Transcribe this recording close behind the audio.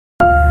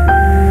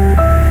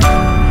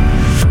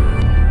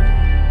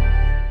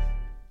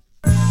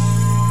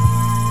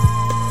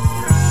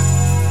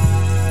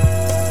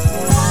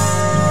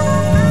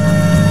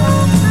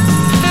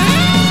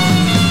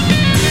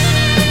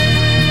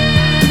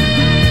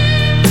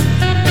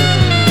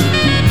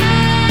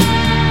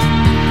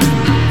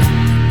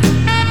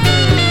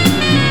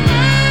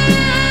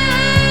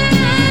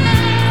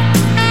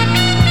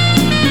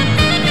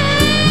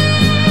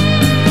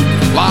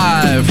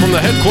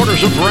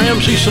headquarters of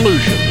Ramsey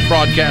Solutions,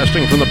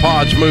 broadcasting from the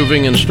Pods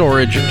Moving and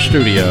Storage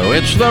Studio.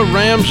 It's the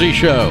Ramsey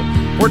Show,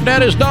 where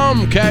debt is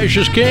dumb, cash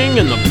is king,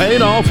 and the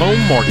paid-off home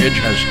mortgage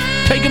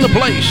has taken the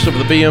place of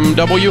the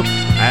BMW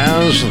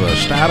as the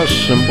status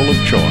symbol of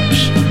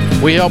choice.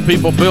 We help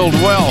people build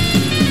wealth,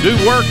 do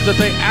work that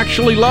they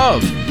actually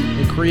love,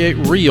 and create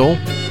real,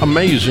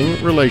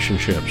 amazing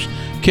relationships.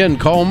 Ken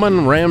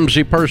Coleman,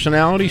 Ramsey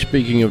personality,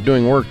 speaking of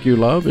doing work you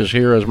love, is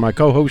here as my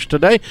co-host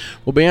today.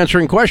 We'll be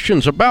answering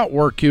questions about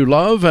work you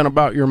love and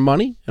about your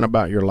money and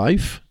about your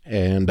life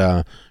and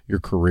your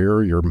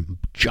career, your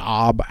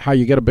job, how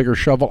you get a bigger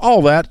shovel.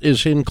 All that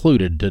is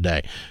included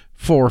today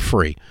for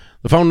free.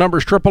 The phone number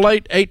is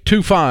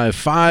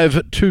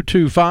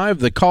 888-825-5225.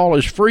 The call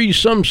is free.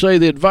 Some say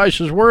the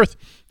advice is worth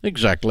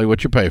exactly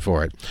what you pay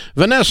for it.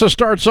 Vanessa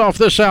starts off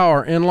this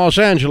hour in Los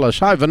Angeles.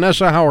 Hi,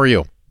 Vanessa. How are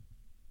you?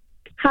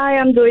 Hi,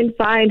 I'm doing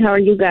fine. How are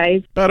you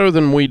guys? Better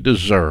than we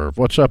deserve.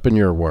 What's up in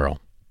your world?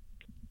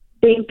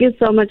 Thank you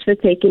so much for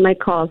taking my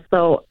call.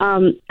 So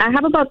I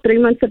have about 3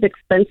 months of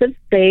expenses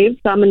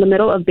saved. So I'm in the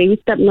middle of baby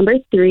step number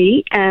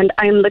 3, and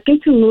I'm looking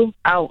to move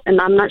out.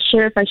 And I'm not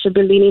sure if I should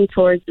be leaning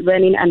towards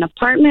renting an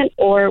apartment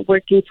or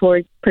working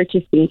towards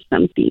purchasing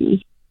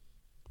something.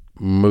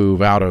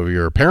 Move out of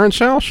your parents'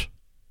 house?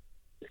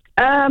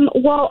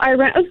 Well, I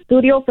rent a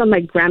studio from my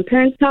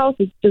grandparents' house.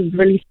 It's just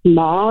really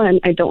small, and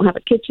I don't have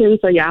a kitchen.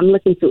 So, yeah, I'm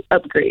looking to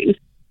upgrade.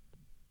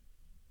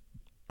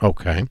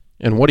 Okay.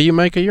 And what do you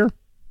make a year?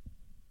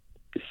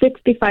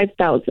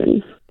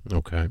 $65,000.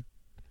 Okay.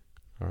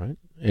 All right.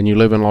 And you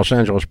live in Los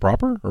Angeles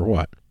proper, or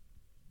what?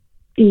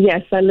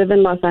 Yes, I live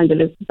in Los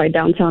Angeles by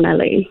downtown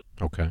LA.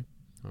 Okay.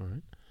 All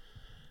right.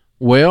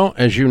 Well,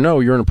 as you know,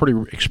 you're in a pretty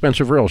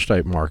expensive real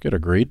estate market.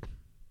 Agreed?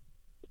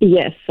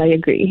 Yes, I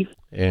agree.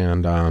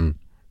 And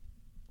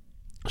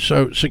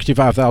so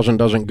 $65,000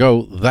 doesn't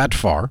go that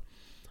far.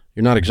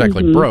 You're not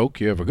exactly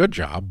broke. You have a good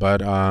job,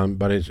 but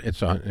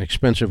it's an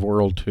expensive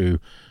world to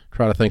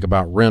try to think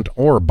about rent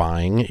or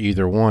buying,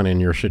 either one in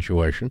your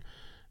situation.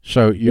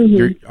 So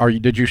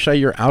did you say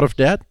you're out of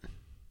debt?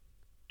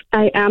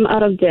 I am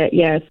out of debt,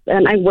 yes.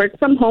 And I work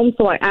from home,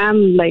 so I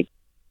am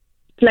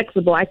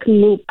flexible. I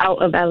can move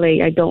out of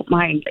LA. I don't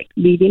mind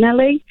leaving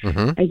LA.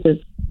 I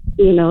just,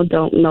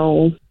 don't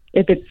know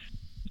if it's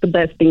the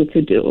best thing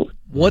to do.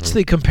 What's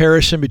the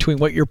comparison between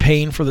what you're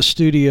paying for the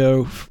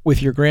studio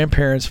with your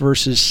grandparents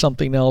versus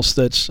something else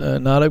that's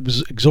not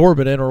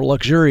exorbitant or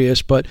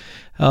luxurious, but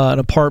an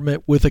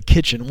apartment with a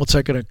kitchen? What's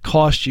that going to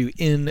cost you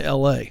in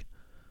LA?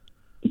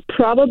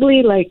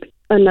 Probably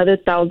another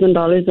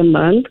 $1,000 a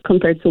month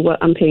compared to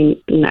what I'm paying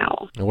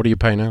now. And what do you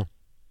pay now?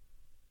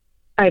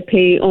 I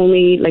pay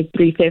only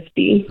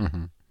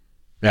 $350.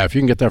 Yeah, if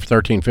you can get that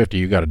for $1,350,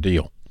 you got a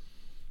deal.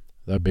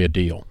 That'd be a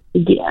deal.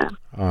 Yeah.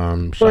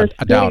 So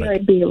I doubt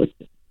it.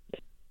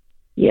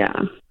 Yeah.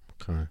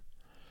 Okay.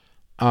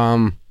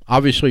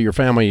 Obviously, your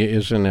family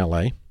is in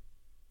L.A.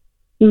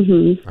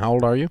 How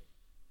old are you?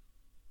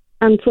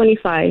 I'm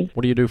 25.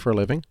 What do you do for a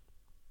living?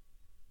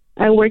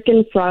 I work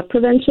in fraud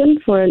prevention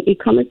for an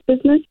e-commerce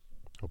business.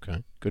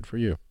 Okay. Good for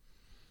you.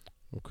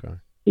 Okay.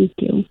 Thank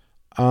you.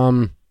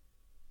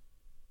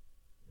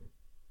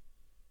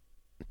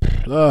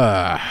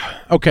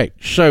 Okay.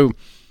 So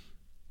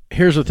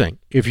here's the thing.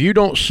 If you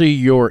don't see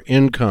your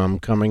income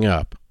coming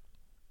up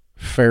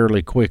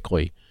fairly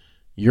quickly,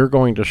 you're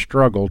going to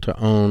struggle to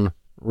own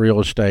real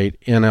estate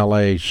in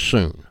LA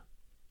soon.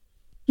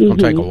 It's going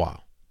to take a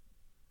while.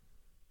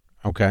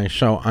 Okay,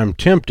 so I'm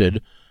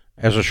tempted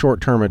as a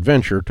short-term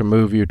adventure to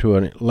move you to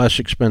a less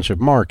expensive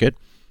market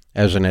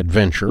as an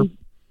adventure,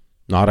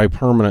 not a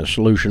permanent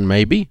solution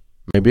maybe.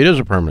 Maybe it is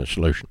a permanent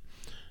solution.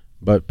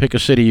 But pick a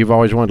city you've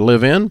always wanted to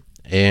live in,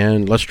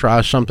 and let's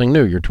try something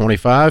new. You're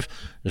 25.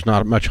 There's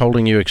not much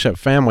holding you except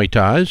family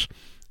ties.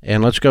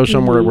 And let's go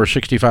somewhere where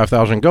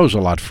 $65,000 goes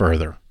a lot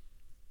further.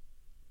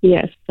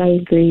 Yes, I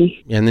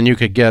agree. And then you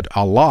could get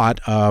a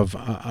lot of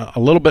a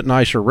little bit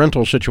nicer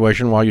rental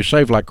situation while you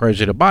save like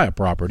crazy to buy a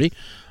property.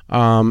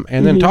 And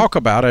then talk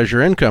about as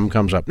your income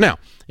comes up. Now,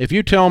 if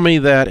you tell me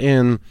that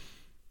in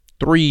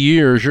 3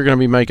 years you're going to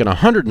be making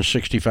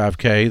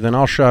 $165K, then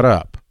I'll shut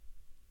up.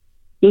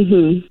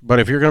 But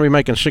if you're going to be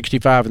making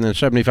 65 and then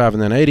 75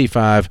 and then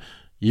 85,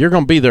 you're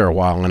going to be there a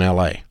while in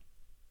LA.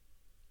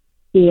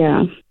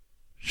 Yeah.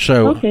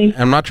 So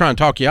I'm not trying to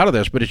talk you out of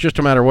this, but it's just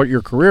a matter of what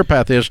your career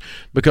path is,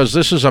 because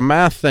this is a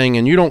math thing,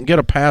 and you don't get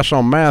a pass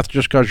on math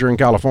just because you're in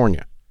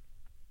California.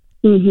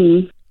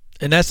 And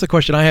that's the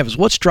question I have is,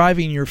 what's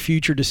driving your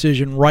future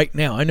decision right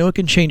now? I know it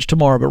can change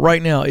tomorrow, but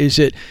right now, is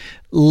it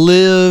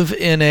live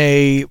in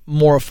a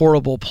more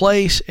affordable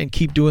place and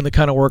keep doing the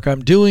kind of work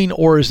I'm doing,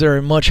 or is there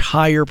a much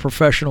higher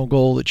professional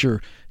goal that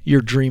you're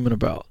dreaming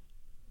about?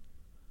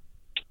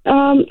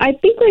 I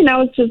think right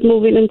now it's just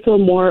moving into a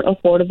more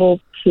affordable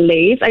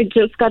place. I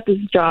just got this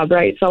job,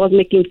 right? So I was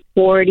making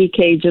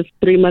 $40K just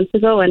 3 months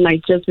ago, and I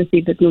just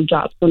received this new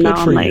job. So now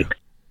I'm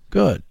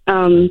good.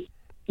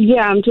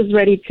 Yeah, I'm just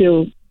ready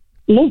to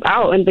move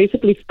out and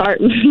basically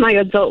start my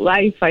adult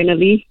life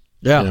finally.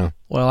 Yeah.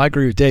 Well, I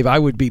agree with Dave. I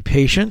would be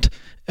patient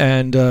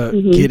and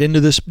get into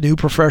this new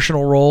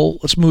professional role.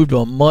 Let's move to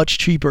a much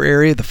cheaper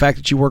area. The fact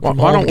that you work from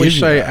home. Why don't we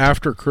say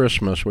after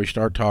Christmas we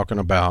start talking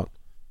about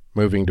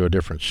moving to a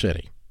different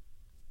city?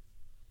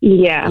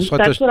 Yeah,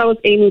 that's what I was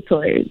aiming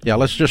towards. Yeah,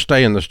 let's just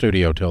stay in the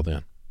studio till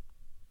then.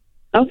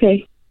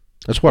 Okay.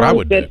 That's what I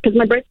would do. Because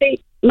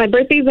my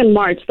birthday's in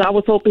March, so I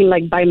was hoping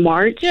like by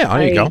March. Yeah,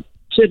 there you go.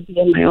 Should be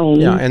on my own.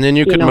 Yeah, and then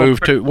you could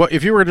move to. Well,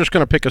 if you were just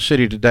going to pick a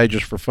city today,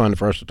 just for fun,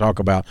 for us to talk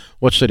about,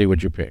 what city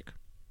would you pick?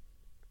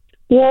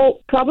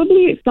 Well,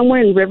 probably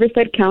somewhere in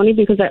Riverside County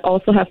because I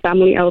also have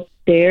family out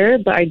there,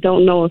 but I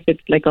don't know if it's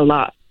like a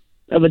lot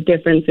of a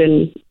difference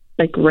in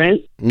like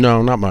rent.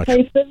 No, not much.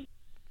 Prices.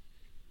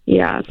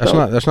 Yeah,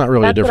 that's not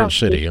really a different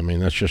city. I mean,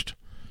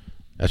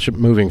 that's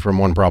moving from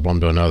one problem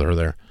to another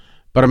there.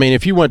 But I mean,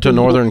 if you went to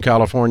Northern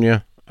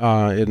California,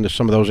 into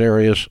some of those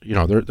areas,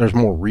 there's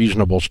more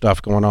reasonable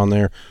stuff going on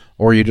there,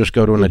 or you just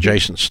go to an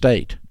adjacent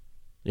state,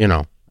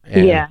 and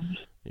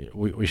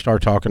we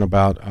start talking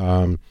about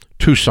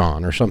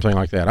Tucson or something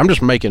like that. I'm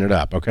just making it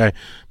up, okay?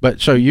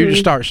 But so you just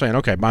start saying,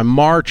 okay, by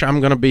March I'm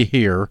going to be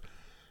here.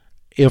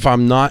 If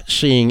I'm not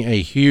seeing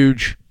a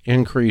huge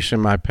increase in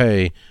my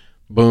pay,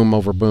 boom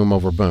over boom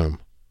over boom,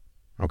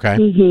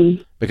 okay?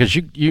 Because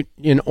you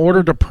in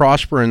order to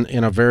prosper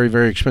in a very,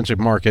 very expensive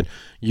market,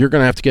 you're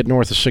going to have to get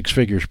north of six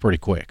figures pretty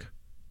quick.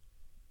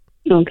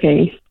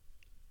 Okay.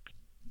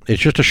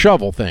 It's just a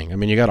shovel thing. I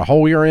mean, you got a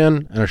hole you're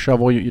in and a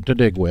shovel to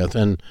dig with,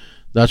 and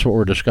that's what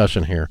we're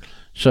discussing here.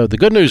 So the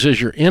good news is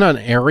you're in an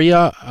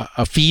area,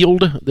 a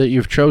field that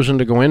you've chosen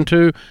to go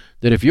into,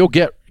 that if you'll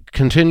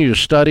continue to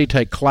study,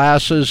 take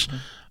classes,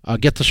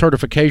 get the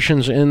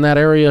certifications in that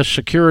area,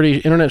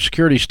 internet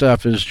security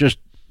stuff is just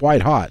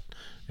white hot.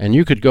 And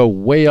you could go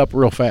way up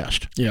real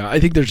fast. Yeah, I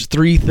think there's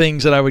three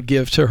things that I would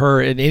give to her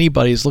and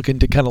anybody who's looking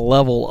to kind of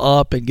level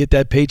up and get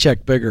that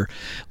paycheck bigger.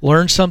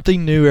 Learn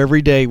something new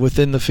every day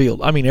within the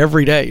field. I mean,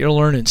 every day you're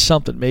learning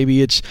something.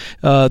 Maybe it's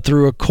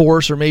through a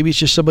course, or maybe it's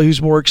just somebody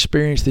who's more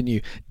experienced than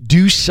you.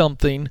 Do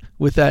something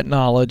with that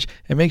knowledge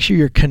and make sure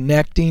you're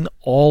connecting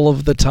all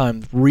of the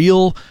time.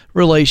 Real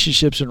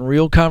relationships and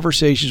real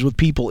conversations with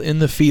people in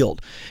the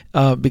field.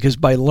 Because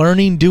by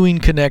learning, doing,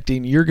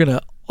 connecting, you're going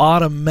to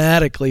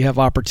automatically have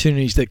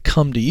opportunities that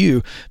come to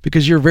you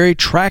because you're very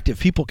attractive.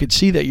 People can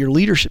see that. Your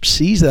leadership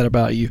sees that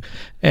about you.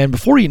 And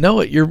before you know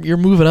it, you're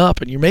moving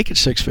up and you're making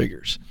six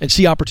figures and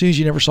see opportunities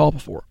you never saw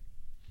before.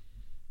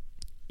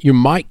 You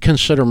might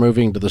consider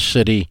moving to the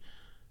city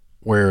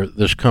where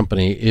this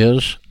company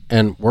is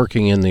and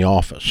working in the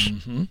office.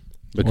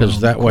 Because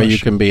that way you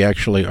can be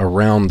actually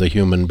around the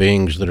human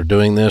beings that are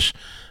doing this.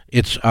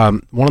 It's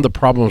one of the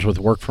problems with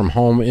work from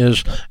home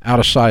is out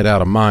of sight,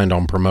 out of mind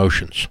on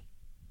promotions.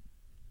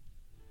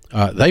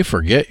 They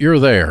forget you're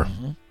there.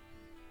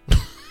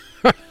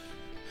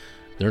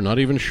 They're not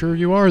even sure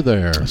you are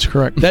there. That's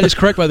correct. That is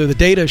correct, by the way. The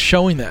data is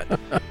showing that.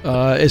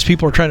 As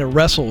people are trying to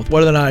wrestle with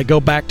whether or not I go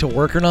back to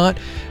work or not,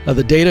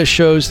 the data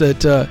shows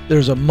that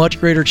there's a much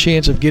greater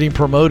chance of getting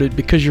promoted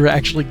because you're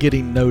actually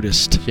getting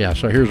noticed. Yeah,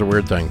 so here's a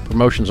weird thing.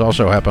 Promotions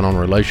also happen on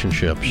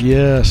relationships.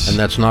 Yes. And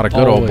that's not a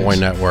good old boy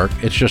network.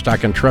 It's just I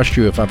can trust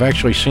you if I've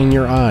actually seen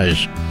your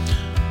eyes.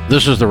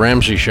 This is The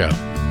Ramsey Show.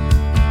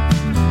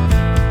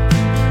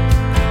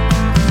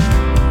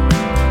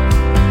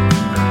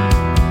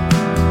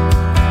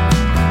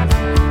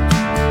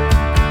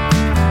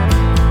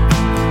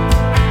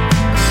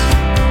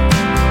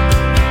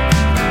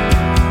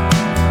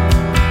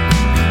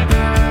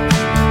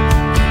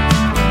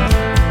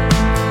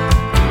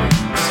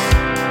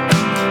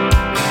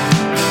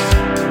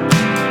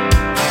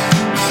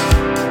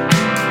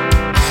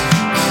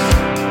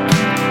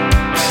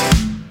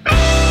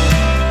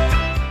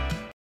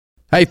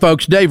 Hey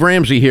folks, Dave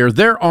Ramsey here.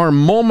 There are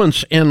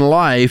moments in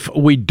life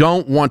we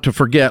don't want to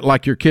forget,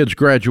 like your kid's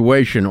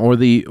graduation or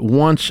the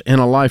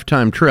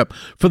once-in-a-lifetime trip.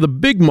 For the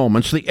big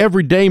moments, the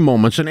everyday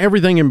moments, and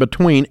everything in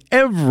between,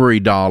 every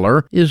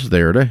dollar is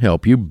there to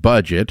help you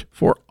budget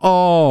for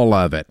all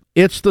of it.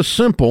 It's the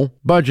simple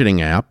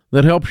budgeting app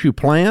that helps you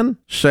plan,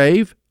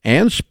 save,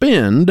 and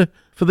spend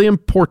for the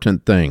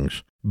important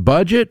things.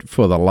 Budget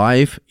for the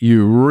life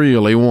you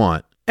really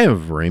want,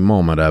 every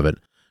moment of it.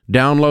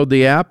 Download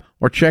the app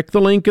or check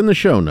the link in the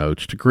show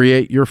notes to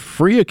create your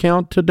free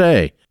account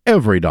today.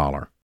 Every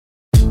dollar.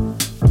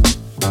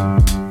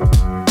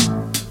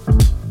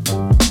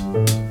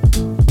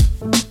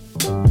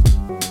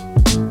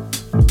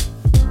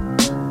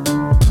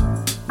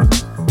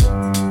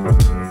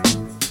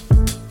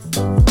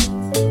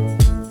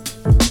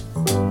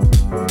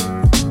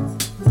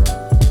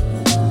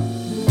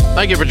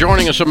 Thank you for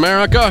joining us,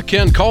 America.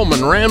 Ken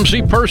Coleman,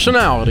 Ramsey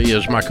Personality,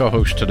 is my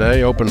co-host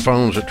today. Open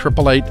phones at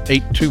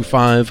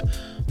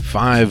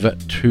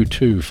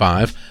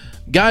 888-825-5225.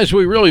 Guys,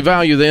 we really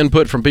value the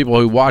input from people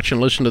who watch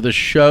and listen to this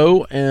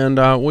show, and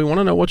we want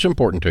to know what's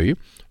important to you.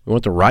 We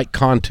want the right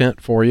content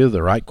for you,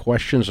 the right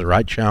questions, the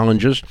right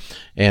challenges.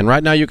 And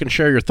right now you can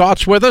share your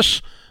thoughts with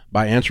us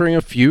by answering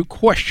a few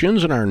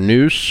questions in our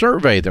new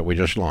survey that we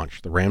just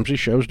launched. The Ramsey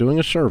Show's doing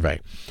a survey.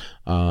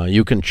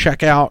 You can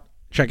check out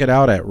Check it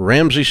out at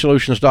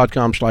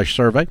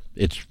RamseySolutions.com/survey.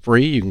 It's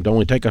free. You can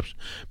only take a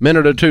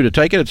minute or two to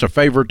take it. It's a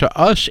favor to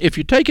us. If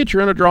you take it,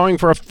 you're in a drawing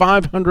for a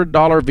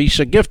 $500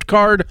 Visa gift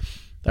card.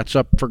 That's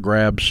up for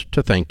grabs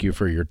to thank you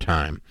for your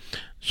time.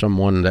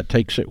 Someone that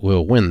takes it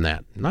will win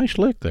that. Nice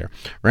lick there.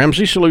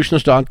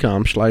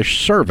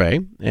 RamseySolutions.com/survey,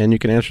 and you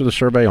can answer the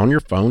survey on your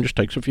phone. Just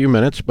takes a few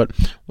minutes, but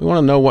we want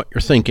to know what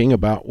you're thinking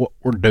about what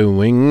we're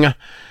doing.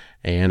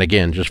 And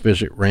again, just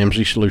visit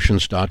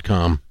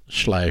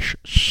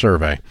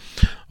RamseySolutions.com/survey.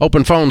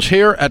 Open phones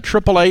here at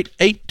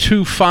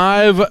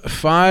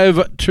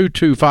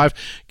 888-825-5225.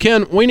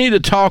 Ken, we need to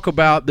talk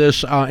about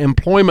this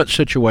employment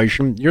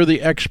situation. You're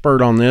the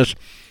expert on this,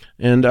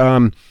 and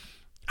I'm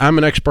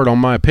an expert on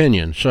my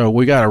opinion, so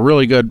we got a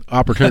really good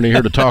opportunity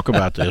here to talk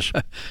about this.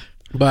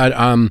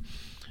 But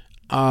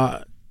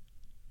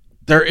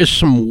there is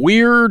some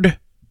weird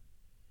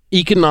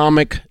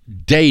economic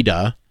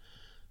data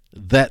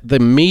that the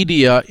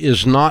media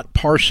is not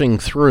parsing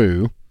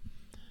through,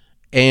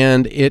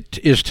 and it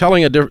is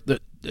telling a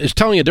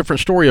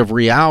different story of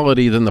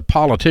reality than the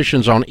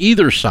politicians on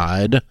either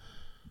side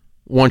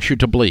want you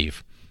to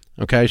believe.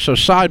 Okay, so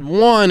side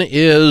one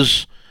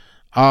is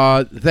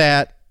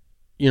that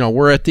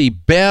we're at the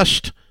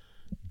best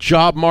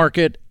job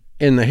market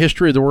in the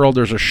history of the world.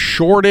 There's a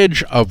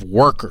shortage of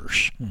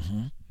workers.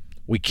 Mm-hmm.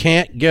 We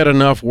can't get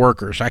enough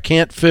workers. I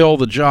can't fill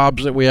the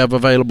jobs that we have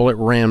available at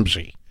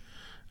Ramsey.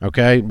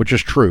 Okay, which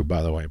is true,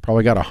 by the way.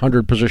 Probably got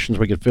 100 positions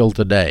we could fill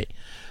today,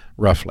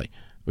 roughly.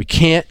 We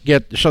can't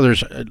get, so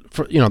there's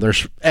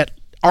at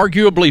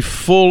arguably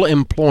full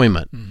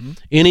employment. Mm-hmm.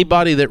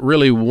 Anybody that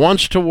really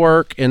wants to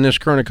work in this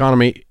current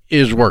economy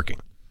is working,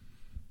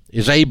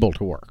 is able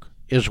to work,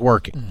 is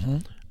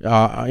working,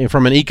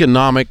 from an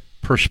economic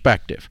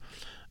perspective.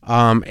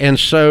 And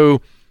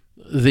so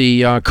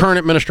the current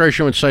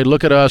administration would say,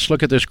 look at us,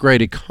 look at this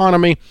great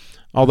economy,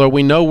 although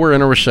we know we're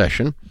in a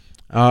recession.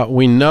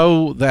 We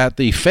know that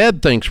the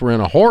Fed thinks we're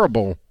in a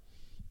horrible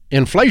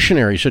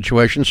inflationary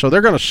situation, so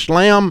they're going to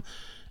slam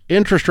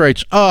interest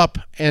rates up,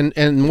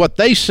 and what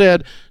they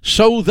said,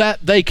 so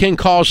that they can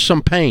cause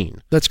some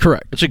pain. That's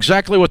correct. It's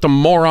exactly what the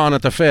moron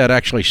at the Fed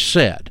actually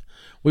said.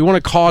 We want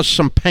to cause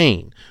some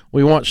pain.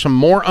 We want some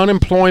more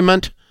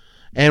unemployment,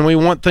 and we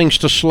want things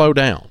to slow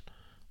down.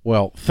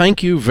 Well,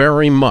 thank you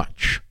very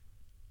much,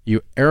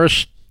 you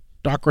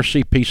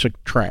aristocracy piece of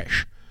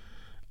trash.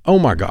 Oh,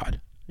 my God.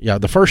 Yeah,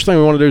 the first thing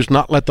we want to do is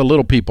not let the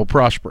little people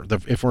prosper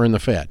if we're in the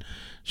Fed.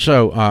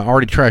 So I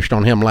already trashed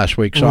on him last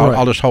week, so right.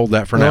 I'll just hold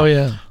that for now. Oh,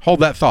 yeah. Hold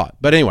that thought.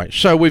 But anyway,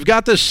 so we've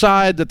got this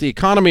side that the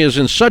economy is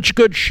in such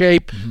good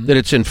shape that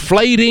it's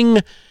inflating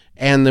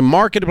and the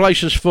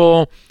marketplace is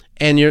full,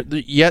 and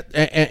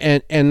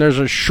and there's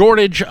a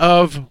shortage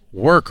of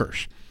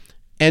workers.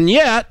 And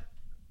yet,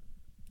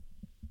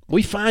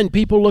 we find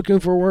people looking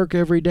for work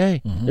every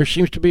day. Mm-hmm. There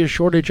seems to be a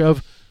shortage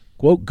of,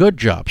 quote, good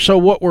jobs. So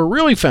what we're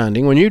really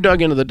finding, when you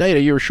dug into the data,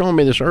 you were showing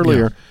me this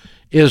earlier,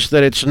 is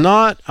that it's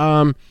not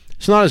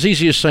as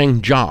easy as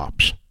saying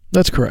jobs.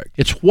 That's correct.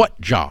 It's what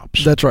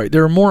jobs. That's right.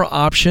 There are more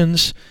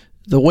options.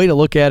 The way to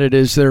look at it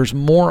is there's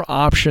more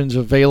options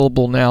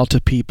available now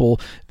to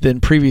people than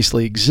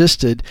previously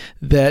existed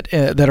that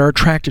are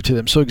attractive to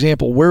them. So,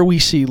 example, where we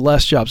see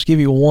less jobs,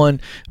 give you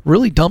one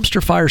really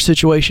dumpster fire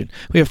situation.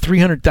 We have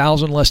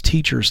 300,000 less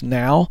teachers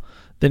now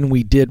than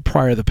we did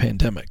prior to the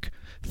pandemic.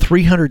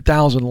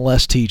 300,000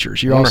 less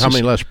teachers. I wonder how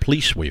many less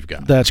police we've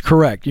got. That's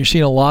correct. You're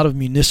seeing a lot of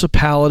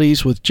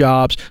municipalities with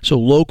jobs. So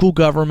local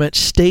government,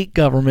 state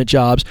government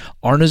jobs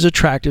aren't as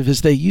attractive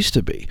as they used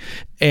to be.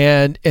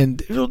 And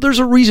there's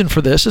a reason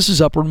for this. This is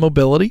upward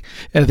mobility.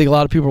 And I think a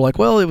lot of people are like,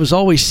 well, it was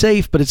always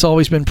safe, but it's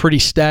always been pretty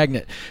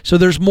stagnant. So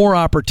there's more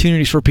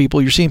opportunities for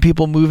people. You're seeing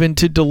people move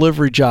into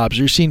delivery jobs.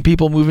 You're seeing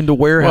people move into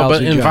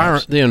warehousing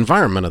jobs. The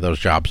environment of those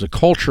jobs, the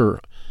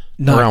culture,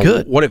 not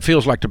good. What it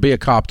feels like to be a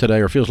cop today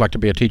or feels like to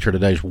be a teacher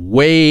today is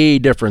way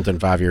different than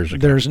 5 years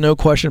ago. There's no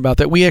question about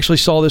that. We actually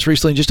saw this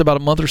recently, just about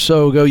a month or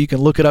so ago. You can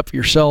look it up for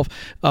yourself.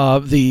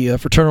 The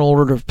Fraternal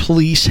Order of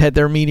Police had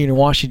their meeting in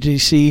Washington,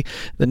 D.C.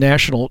 The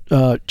national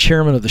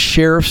chairman of the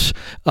sheriffs,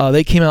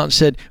 they came out and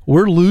said,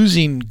 we're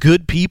losing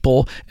good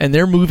people, and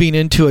they're moving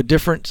into a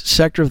different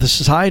sector of the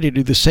society to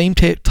do the same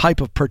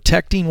type of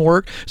protecting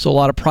work, so a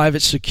lot of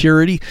private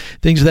security,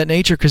 things of that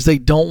nature, because they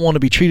don't want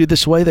to be treated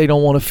this way. They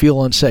don't want to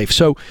feel unsafe.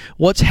 So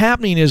what's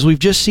happening is we've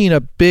just seen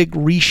a big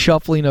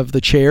reshuffling of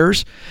the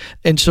chairs.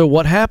 And so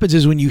what happens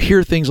is when you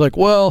hear things like,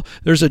 well,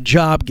 there's a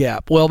job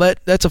gap. Well,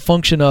 that's a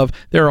function of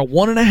there are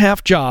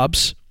 1.5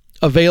 jobs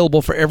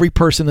available for every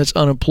person that's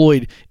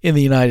unemployed in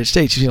the United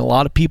States. You've seen a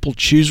lot of people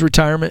choose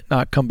retirement,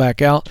 not come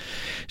back out.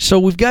 So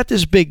we've got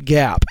this big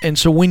gap. And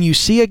so when you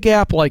see a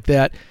gap like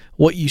that,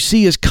 what you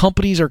see is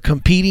companies are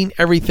competing,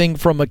 everything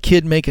from a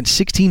kid making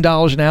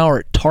 $16 an hour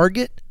at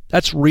Target.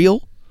 That's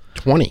real.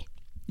 20.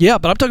 Yeah,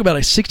 but I'm talking about a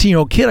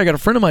 16-year-old kid. I got a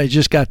friend of mine who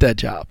just got that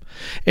job.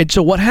 And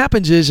so what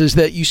happens is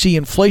that you see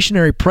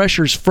inflationary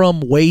pressures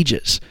from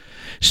wages.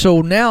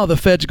 So now the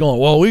Fed's going,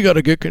 well, we got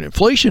to get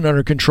inflation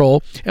under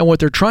control. And what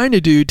they're trying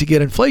to do to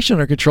get inflation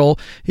under control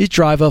is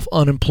drive up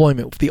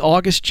unemployment. The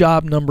August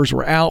job numbers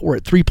were out. We're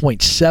at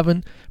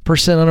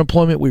 3.7%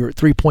 unemployment. We were at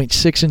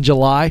 3.6 in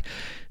July.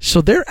 So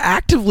they're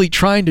actively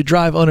trying to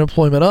drive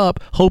unemployment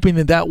up,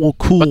 hoping that will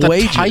cool wages. But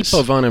the type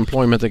of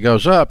unemployment that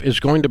goes up is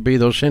going to be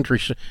those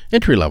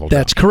entry-level jobs.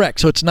 That's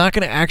correct. So it's not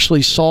going to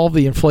actually solve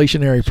the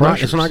inflationary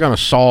pressures. It's not going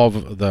to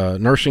solve the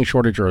nursing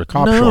shortage or the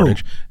cop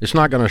shortage. It's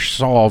not going to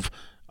solve,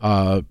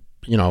 Dev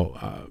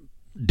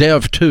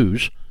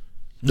 2s,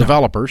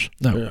 developers,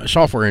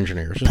 software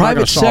engineers. The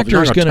private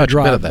sector is going to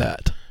drive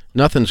that.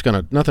 Nothing's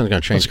going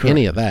to change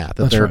any of that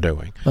they're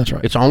doing. That's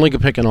right. It's only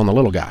picking on the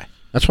little guy.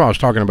 That's why I was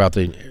talking about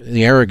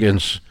the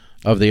arrogance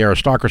of the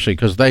aristocracy,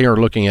 because they are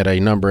looking at a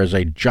number as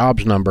a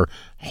jobs number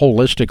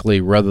holistically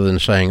rather than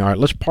saying, all right,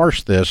 let's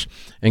parse this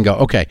and go,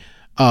 okay,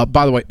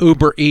 by the way,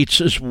 Uber Eats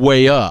is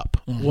way up.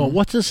 Mm-hmm. Well,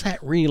 what does that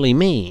really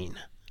mean?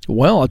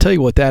 Well, I'll tell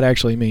you what that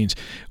actually means.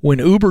 When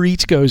Uber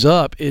Eats goes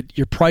up,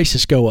 your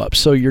prices go up.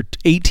 So your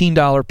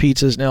 $18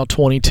 pizza is now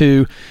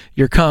 $22,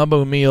 your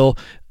combo meal.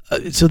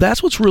 So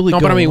that's what's really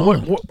going on. No, but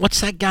I mean,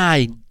 what's that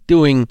guy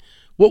doing?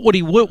 What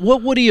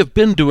would he have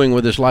been doing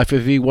with his life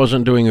if he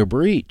wasn't doing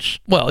Uber Eats?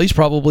 Well, he's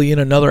probably in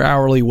another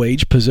hourly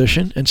wage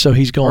position, and so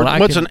he's going.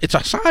 It's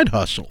a side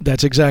hustle.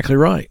 That's exactly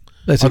right.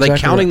 Are they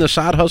counting the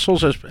side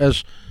hustles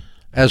as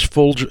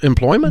full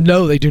employment?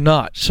 No, they do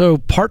not. So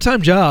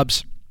part-time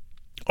jobs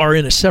are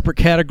in a separate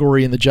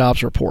category in the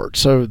jobs report.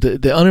 So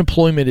the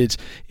unemployment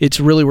it's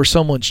really where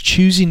someone's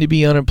choosing to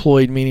be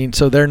unemployed, meaning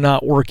so they're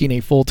not working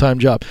a full-time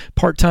job.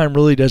 Part-time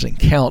really doesn't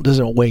count,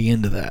 doesn't weigh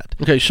into that.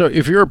 Okay, so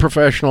if you're a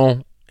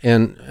professional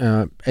in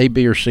A,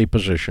 B, or C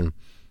position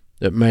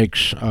that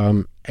makes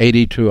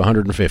 80 to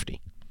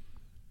 150.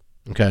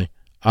 Okay,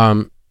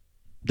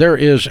 there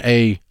is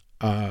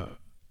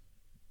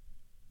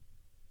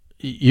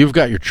you've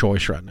got your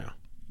choice right now.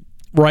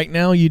 Right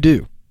now, you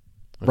do.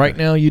 Okay. Right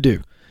now, you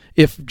do.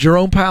 If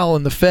Jerome Powell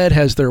and the Fed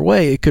has their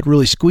way, it could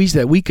really squeeze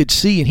that. We could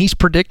see, and he's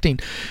predicting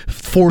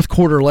fourth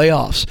quarter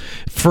layoffs,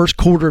 first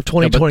quarter of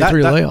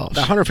 2023 layoffs.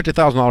 That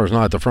 $150,000 is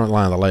not at the front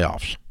line of the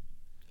layoffs.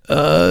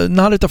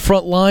 Not at the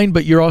front line,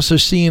 but you're also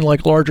seeing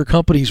like larger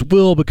companies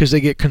will, because they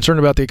get concerned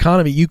about the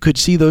economy. You could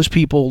see those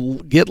people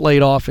get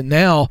laid off, and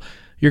now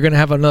you're going to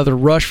have another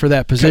rush for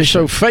that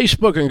position. Okay, so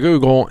Facebook and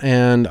Google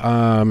and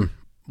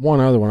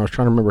one other one, I was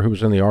trying to remember who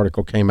was in the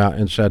article, came out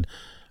and said,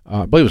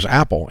 I believe it was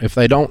Apple, if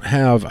they don't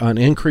have an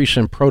increase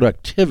in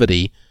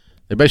productivity,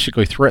 they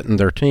basically threatened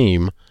their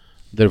team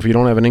that if you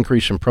don't have an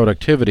increase in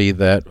productivity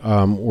that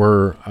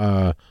we're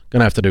going to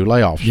have to do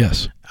layoffs.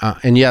 Yes.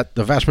 And yet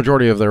the vast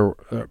majority of their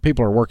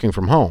people are working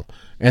from home.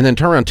 And then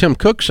turn around, Tim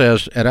Cook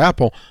says at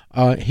Apple,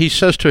 he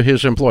says to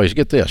his employees,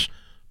 get this,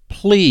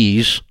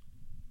 please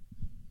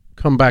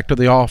come back to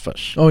the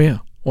office. Oh, yeah.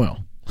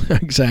 Well,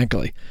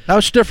 exactly. That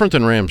was different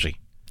than Ramsey.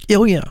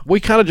 Oh, yeah. We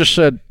kind of just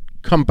said,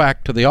 come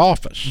back to the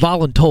office.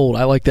 Voluntold.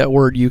 I like that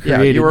word you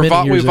created.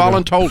 Yeah, we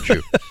voluntold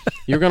you.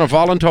 You're going to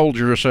voluntold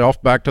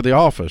yourself back to the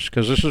office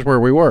because this is where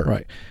we were.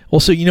 Right. Well,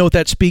 so you know what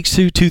that speaks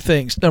to? Two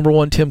things. Number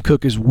one, Tim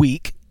Cook is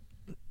weak.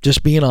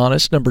 Just being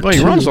honest. Number two,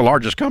 he runs the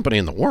largest company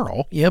in the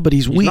world. Yeah, but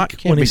he's weak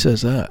when he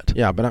says that.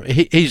 Yeah, but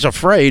he's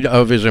afraid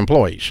of his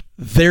employees.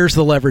 There's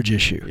the leverage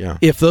issue. Yeah.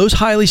 If those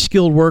highly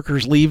skilled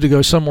workers leave to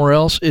go somewhere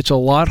else, it's a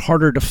lot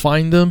harder to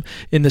find them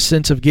in the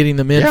sense of getting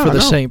them in for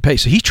the same pay.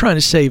 So he's trying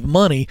to save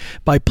money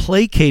by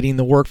placating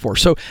the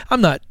workforce. So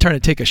I'm not trying to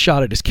take a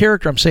shot at his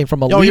character. I'm saying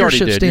from a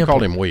leadership standpoint. You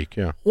called him weak,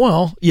 yeah.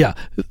 Well, yeah.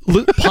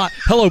 Pot.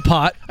 Hello,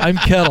 Pot. I'm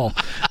Kettle.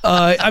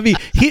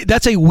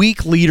 That's a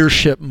weak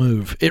leadership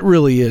move. It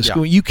really is.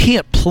 Yeah. You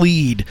can't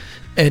plead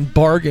and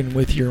bargain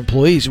with your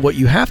employees. What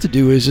you have to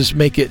do is just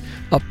make it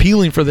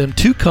appealing for them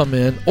to come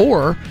in,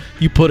 or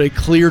you put a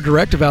clear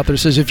directive out there that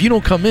says, if you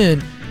don't come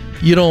in,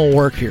 you don't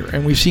work here.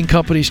 And we've seen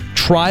companies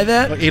try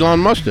that. Like Elon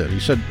Musk did. He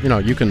said,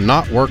 you can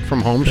not work from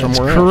home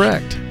somewhere else.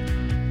 Correct.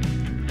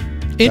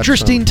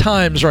 Interesting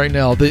times right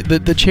now.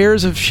 The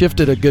chairs have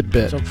shifted a good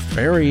bit.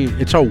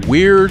 It's a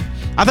weird,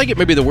 I think it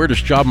may be the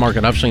weirdest job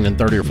market I've seen in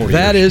 30 or 40 years.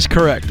 That is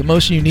correct. The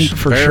most unique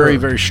for sure. Very,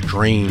 very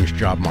strange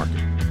job market.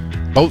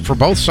 For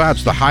both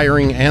sides, the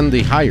hiring and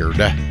the hired.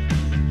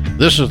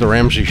 This is The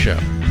Ramsey Show.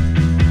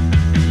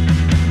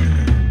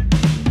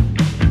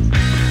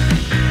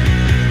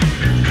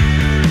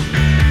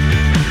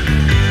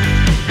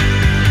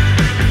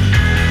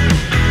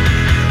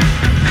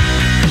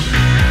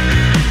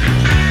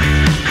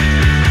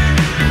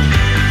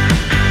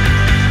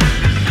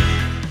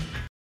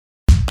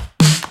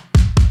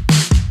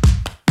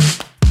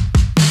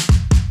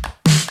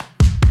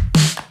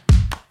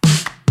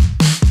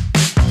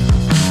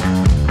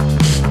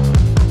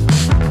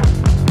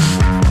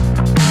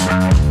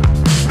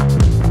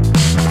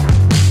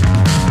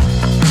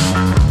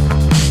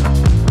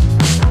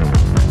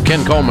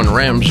 Ken Coleman,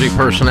 Ramsey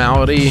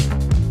personality,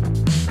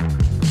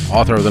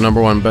 author of the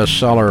 #1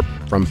 bestseller,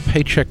 From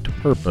Paycheck to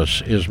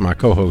Purpose, is my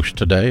co-host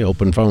today.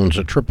 Open phones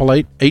at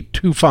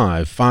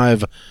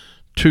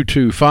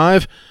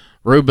 888-825-5225.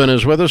 Ruben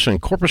is with us in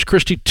Corpus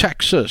Christi,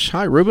 Texas.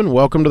 Hi, Ruben.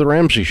 Welcome to The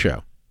Ramsey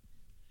Show.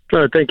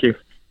 Thank you.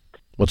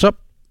 What's up?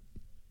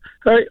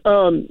 Hey,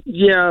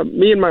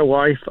 me and my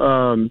wife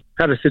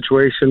had a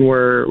situation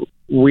where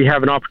we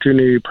have an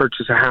opportunity to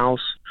purchase a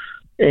house,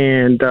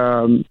 and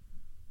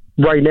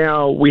right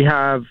now we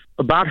have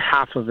about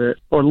half of it,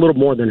 or a little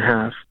more than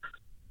half,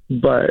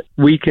 but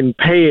we can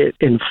pay it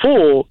in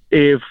full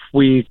if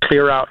we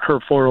clear out her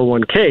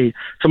 401k.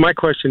 So my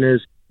question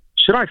is,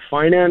 should I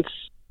finance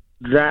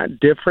that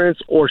difference,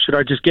 or should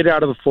I just get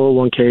out of the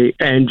 401k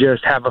and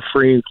just have a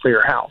free and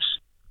clear house?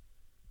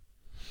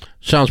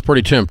 Sounds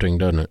pretty tempting,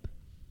 doesn't it?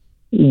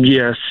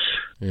 Yes.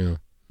 Yeah.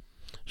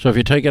 So if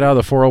you take it out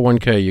of the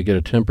 401k, you get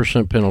a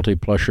 10% penalty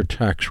plus your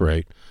tax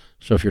rate.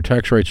 So if your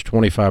tax rate's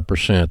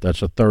 25%,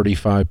 that's a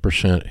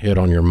 35% hit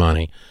on your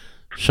money.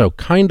 So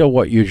kind of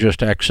what you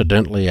just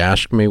accidentally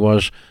asked me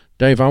was,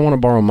 Dave, I want to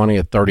borrow money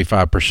at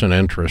 35%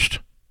 interest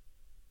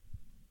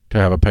to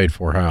have a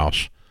paid-for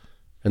house.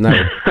 And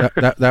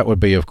that would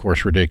be, of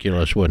course,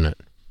 ridiculous, wouldn't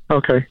it?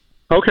 Okay,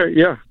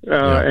 yeah.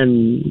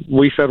 And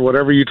we said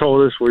whatever you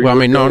told us.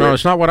 No,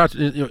 it's not what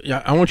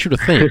I want you to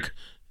think.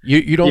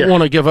 You don't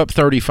want to give up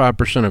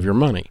 35% of your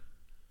money.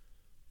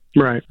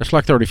 Right. That's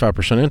like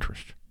 35%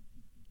 interest.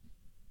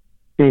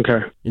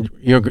 Okay.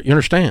 You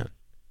understand?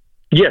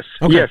 Yes.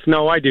 Okay. Yes.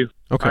 No, I do.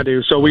 Okay. I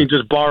do. So we can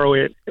just borrow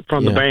it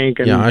from the bank.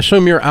 And I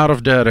assume you're out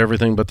of debt,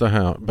 everything but the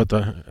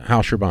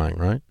house you're buying,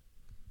 right?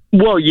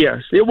 Well,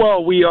 yes.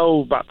 We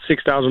owe about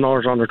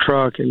 $6,000 on the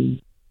truck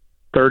and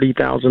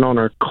 $30,000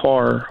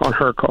 on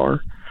her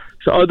car.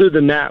 So other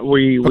than that,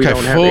 we don't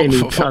have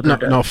any other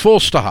debt. No, full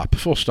stop.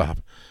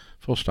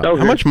 Okay.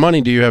 How much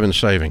money do you have in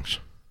savings?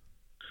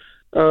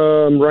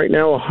 Right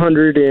now,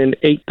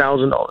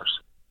 $108,000.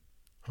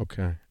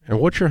 Okay. And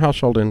what's your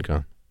household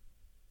income?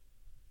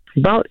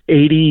 About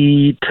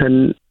 80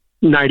 to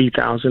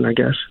 90,000, I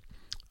guess.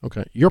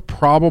 Okay. You're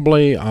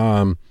probably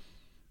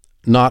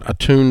not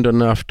attuned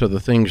enough to the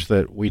things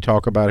that we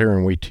talk about here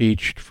and we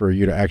teach for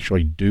you to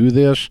actually do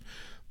this,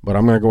 but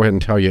I'm going to go ahead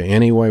and tell you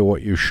anyway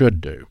what you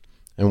should do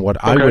and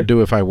what I would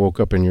do if I woke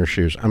up in your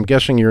shoes. I'm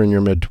guessing you're in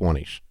your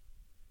mid-20s.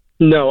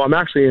 No, I'm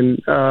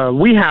actually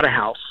we had a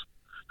house.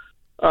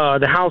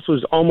 The house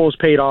was almost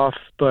paid off,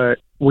 but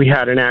we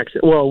had an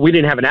accident. Well, we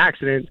didn't have an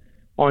accident.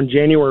 On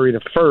January the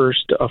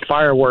 1st, a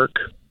firework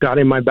got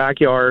in my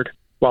backyard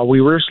while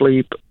we were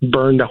asleep,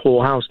 burned the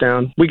whole house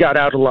down. We got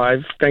out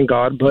alive, thank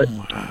God, but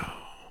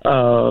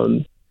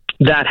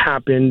that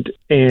happened,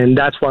 and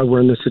that's why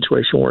we're in the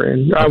situation we're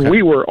in. Okay.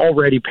 We were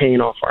already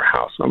paying off our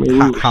house. I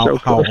mean, how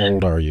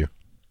old are you?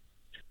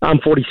 I'm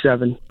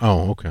 47.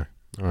 Oh, okay.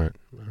 All right.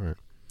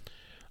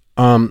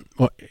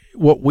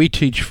 What we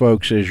teach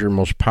folks is your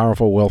most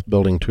powerful wealth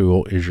building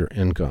tool is your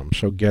income.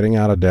 So getting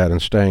out of debt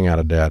and staying out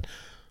of debt.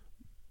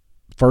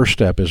 First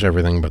step is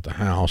everything but the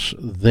house,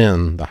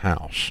 then the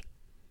house.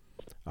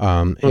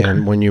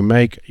 And when you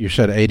make, you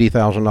said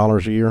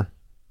 $80,000 a year?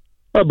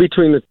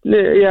 Between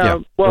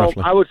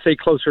roughly. I would say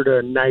closer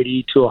to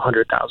 90 to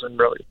 100,000,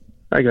 really,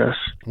 I guess.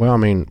 Well, I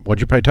mean,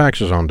 what'd you pay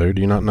taxes on, dude?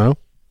 Do you not know?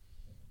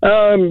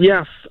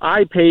 Yes,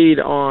 I paid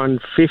on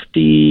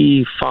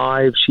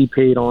 55. She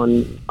paid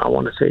on, I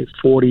want to say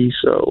 40.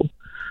 So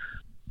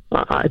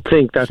I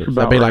think that's about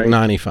that'd be right. Like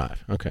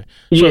 95. Okay.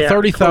 So a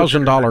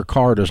 $30,000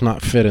 car does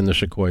not fit in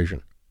this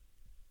equation.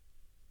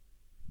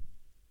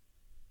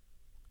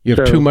 You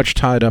have too much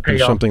tied up in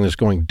something that's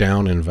going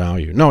down in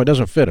value. No, it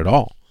doesn't fit at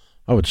all.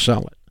 I would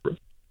sell it.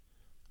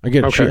 I'd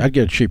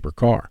get a cheaper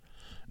car.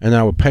 And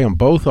I would pay them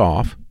both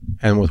off.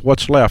 And with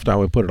what's left, I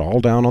would put it all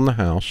down on the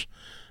house.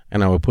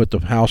 And I would put the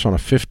house on a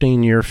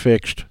 15-year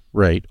fixed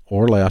rate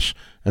or less.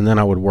 And then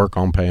I would work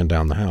on paying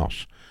down the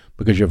house.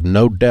 Because you have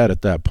no debt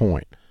at that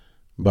point.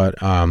 But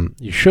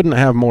you shouldn't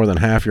have more than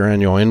half your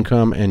annual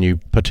income, and you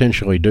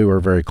potentially do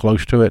or very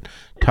close to it,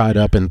 tied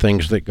up in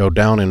things that go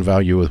down in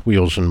value with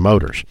wheels and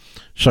motors.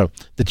 So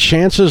the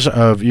chances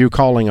of you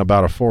calling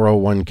about a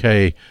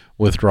 401k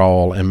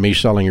withdrawal and me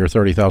selling your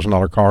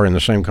 $30,000 car in the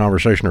same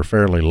conversation are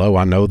fairly low.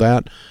 I know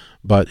that,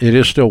 but it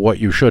is still what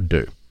you should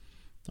do.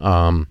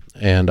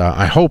 And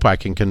I hope I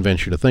can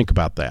convince you to think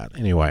about that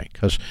anyway,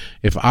 because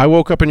if I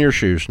woke up in your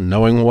shoes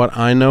knowing what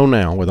I know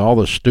now with all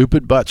the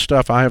stupid butt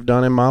stuff I have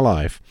done in my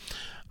life,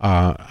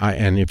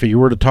 and if you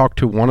were to talk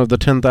to one of the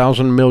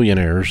 10,000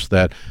 millionaires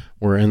that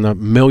were in the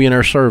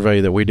millionaire survey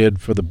that we did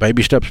for the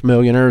Baby Steps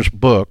Millionaires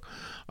book,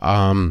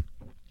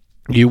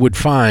 you would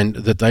find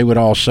that they would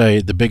all say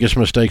the biggest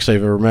mistakes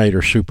they've ever made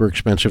are super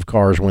expensive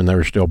cars when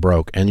they're still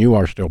broke, and you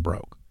are still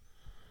broke.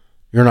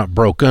 You're not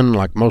broken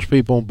like most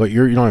people, but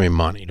you don't have any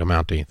money to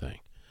amount to anything.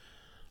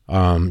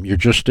 You're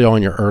just still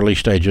in your early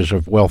stages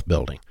of wealth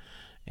building.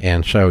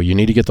 And so you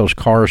need to get those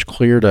cars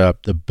cleared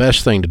up. The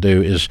best thing to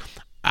do is,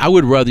 I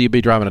would rather you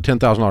be driving a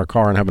 $10,000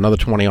 car and have another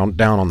 $20,000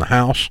 down on the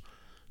house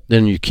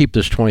than you keep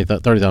this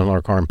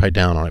 $30,000 car and pay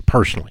down on it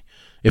personally.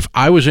 If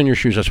I was in your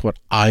shoes, that's what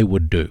I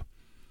would do.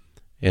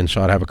 And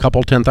so I'd have a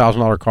couple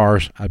 $10,000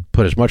 cars. I'd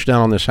put as much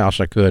down on this house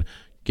as I could,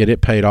 get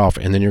it paid off,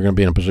 and then you're going to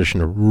be in a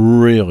position to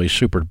really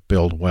super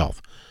build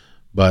wealth.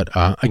 But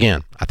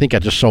again, I think I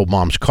just sold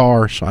Mom's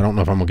car, so I don't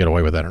know if I'm going to get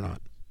away with that or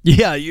not.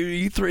 Yeah,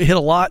 you hit a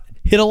lot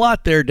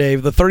there,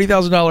 Dave. The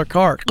 $30,000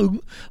 car,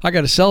 I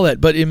got to sell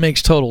that, but it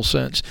makes total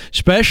sense,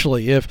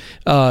 especially if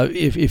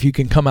you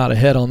can come out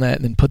ahead on that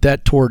and then put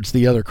that towards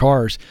the other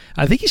cars.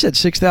 I think you said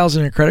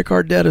 $6,000 in credit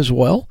card debt as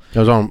well. It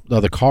was on the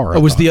other car.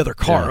 It was the other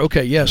car. Yeah.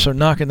 Okay, yeah. So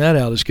knocking that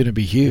out is going to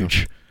be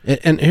huge. Yeah.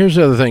 And here's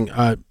the other thing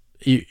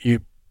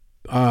you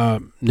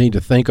need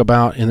to think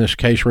about in this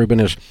case, Ruben,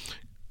 is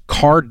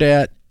car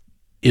debt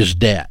is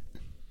debt.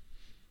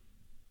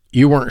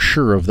 You weren't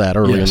sure of that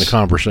early in the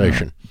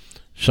conversation. Yeah.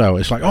 So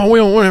it's like, we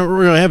don't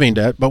really have any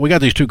debt, but we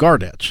got these two car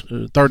debts,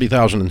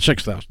 $30,000 and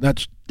 $6,000.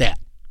 That's debt.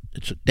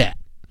 It's a debt.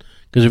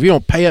 Because if you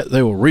don't pay it,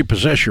 they will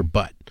repossess your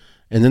butt,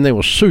 and then they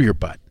will sue your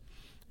butt,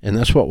 and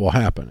that's what will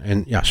happen.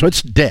 And yeah, so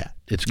it's debt.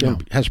 It's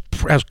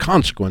has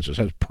consequences,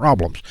 has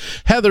problems.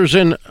 Heather's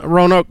in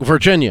Roanoke,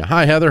 Virginia.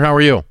 Hi, Heather. How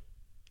are you?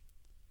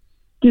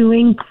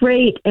 Doing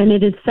great, and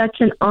it is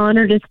such an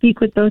honor to speak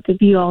with both of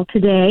you all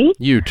today.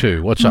 You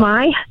too. What's up?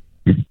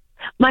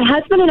 My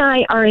husband and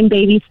I are in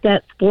baby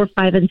steps 4,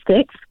 5, and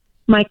 6.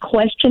 My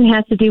question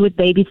has to do with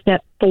baby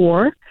step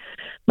 4.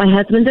 My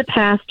husband's a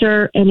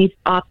pastor, and he's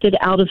opted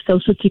out of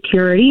Social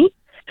Security.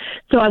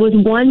 So I was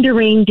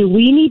wondering, do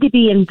we need to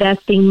be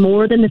investing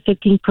more than the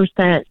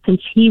 15%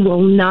 since he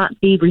will not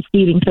be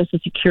receiving Social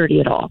Security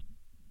at all?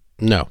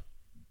 No.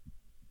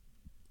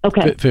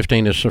 Okay.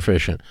 15 is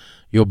sufficient.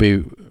 You'll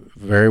be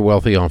very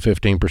wealthy on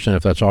 15%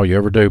 if that's all you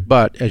ever do.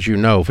 But as you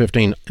know,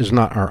 15 is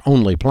not our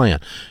only plan.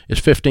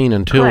 It's 15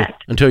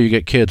 until you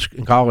get kids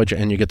in college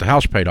and you get the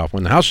house paid off.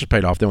 When the house is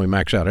paid off, then we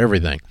max out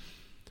everything.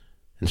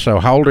 And so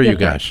how old are you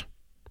guys?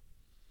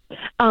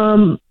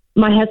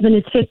 My husband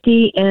is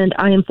 50 and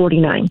I am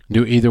 49.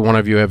 Do either one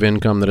of you have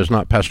income that is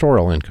not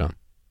pastoral income?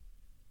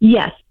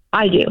 Yes,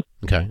 I do.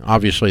 Okay.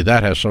 Obviously,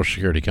 that has Social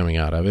Security coming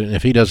out of it. And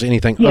if he does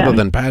anything other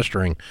than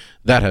pastoring,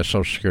 that has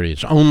Social Security.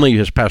 It's only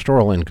his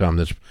pastoral income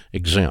that's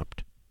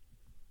exempt.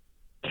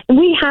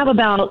 We have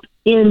about,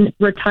 in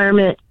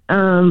retirement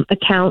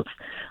accounts,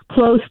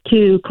 close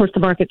to, of course, the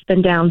market's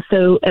been down.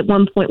 So at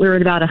one point, we were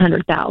at about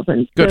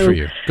 $100,000. Good for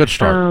you. Good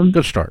start.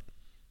 Good start.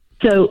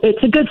 So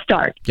it's a good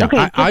start. Yeah,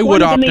 okay, I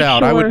would opt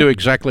out. I would do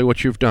exactly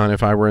what you've done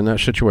if I were in that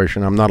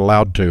situation. I'm not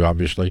allowed to,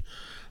 obviously,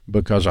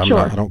 because I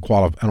don't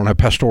qualify. I don't have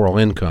pastoral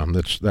income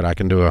that I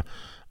can do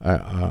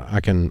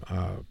I can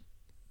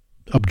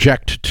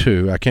object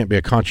to. I can't be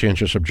a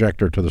conscientious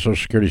objector to the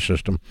Social Security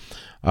system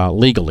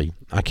legally.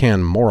 I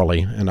can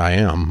morally, and I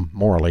am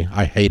morally.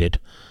 I hate it,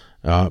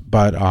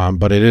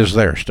 but it is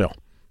there still.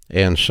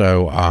 And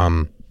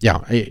so,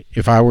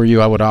 if I were you,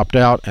 I would opt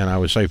out, and I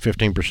would say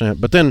 15%.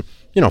 But then,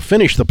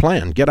 finish the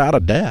plan, get out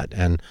of debt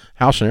and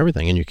house and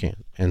everything, and you can.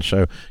 And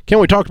so, Ken,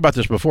 we talked about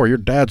this before. Your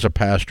dad's a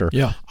pastor.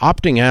 Yeah.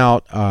 Opting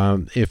out,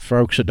 if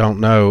folks that don't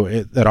know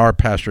that are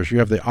pastors, you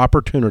have the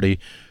opportunity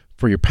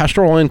for your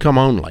pastoral income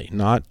only,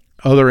 not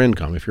other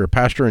income. If you're a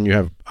pastor and you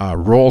have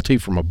royalty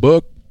from a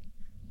book,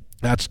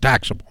 that's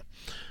taxable.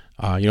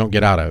 You don't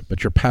get out of it.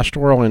 But your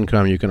pastoral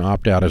income, you can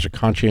opt out as a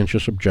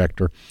conscientious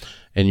objector,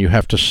 and you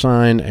have to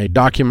sign a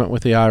document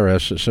with the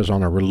IRS that says,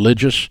 on a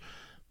religious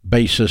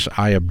basis,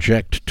 I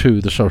object to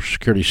the Social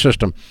Security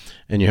system,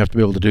 and you have to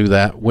be able to do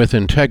that with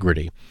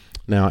integrity.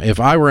 Now, if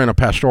I were in a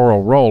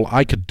pastoral role,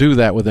 I could do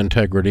that with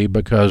integrity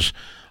because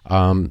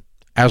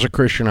as a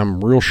Christian, I'm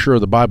real sure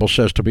the Bible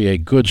says to be a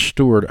good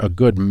steward, a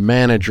good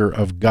manager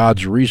of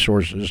God's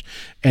resources,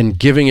 and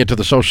giving it to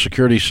the Social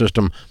Security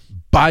system,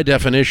 by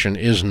definition,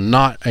 is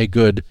not a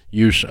good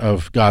use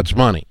of God's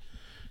money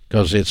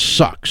because it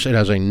sucks. It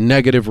has a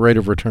negative rate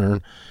of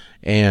return,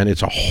 and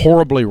it's a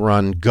horribly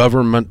run,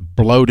 government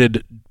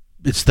bloated.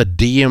 It's the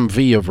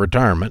DMV of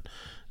retirement.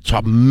 It's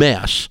a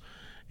mess.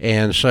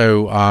 And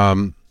so,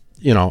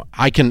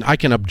 I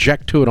can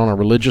object to it on a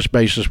religious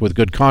basis with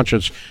good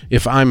conscience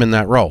if I'm in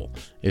that role.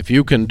 If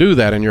you can do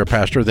that and you're a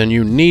pastor, then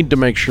you need to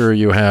make sure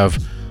you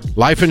have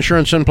life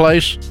insurance in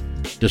place,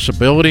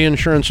 disability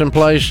insurance in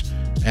place,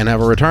 and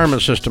have a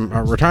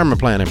retirement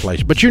plan in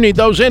place. But you need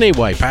those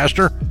anyway,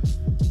 Pastor,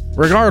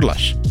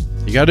 regardless.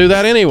 You got to do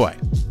that anyway.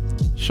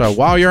 So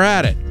while you're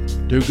at it,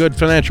 do good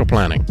financial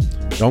planning.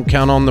 Don't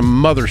count on the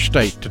mother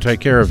state to take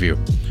care of you.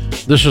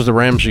 This is The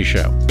Ramsey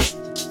Show.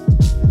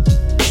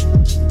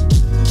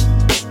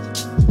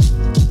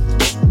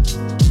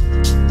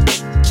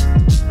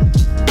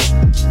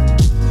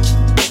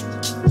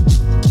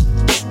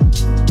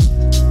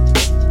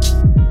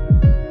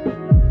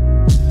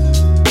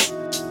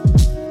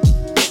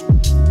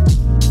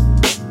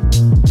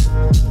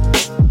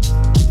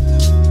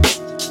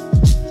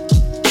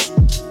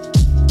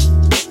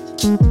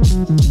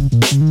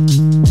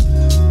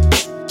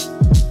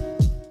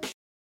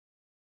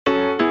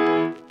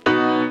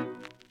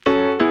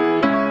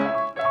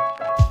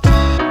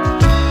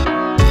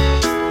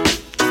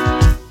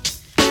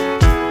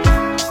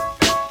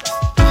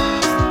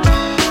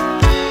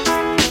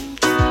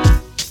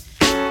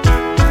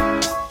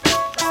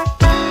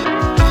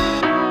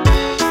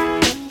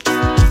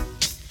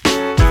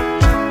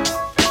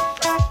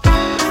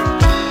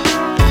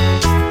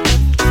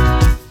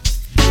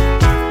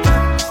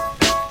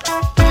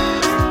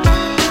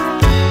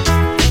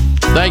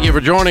 you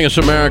for joining us,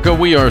 America.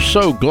 We are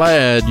so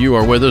glad you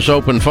are with us.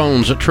 Open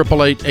phones at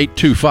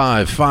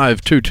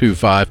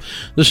 888-825-5225.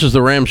 This is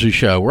The Ramsey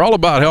Show. We're all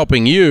about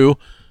helping you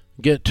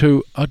get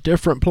to a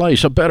different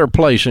place, a better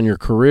place in your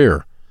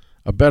career,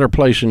 a better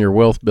place in your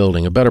wealth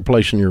building, a better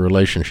place in your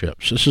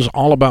relationships. This is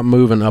all about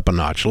moving up a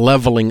notch,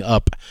 leveling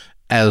up,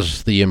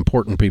 as the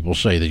important people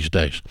say these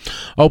days.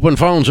 Open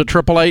phones at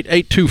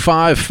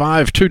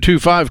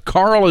 888-825-5225.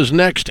 Carl is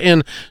next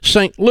in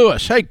St.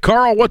 Louis. Hey,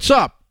 Carl, what's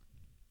up?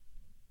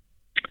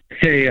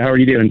 Hey, how are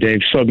you doing,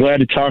 Dave? So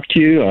glad to talk to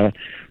you.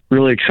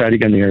 Really excited to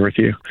get on the air with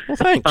you. Well,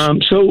 thanks.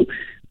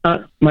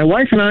 My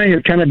wife and I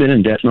have kind of been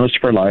in debt most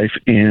of our life,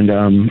 and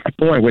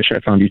boy, I wish I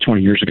found you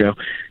 20 years ago.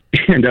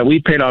 And we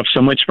paid off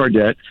so much of our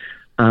debt.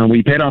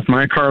 We paid off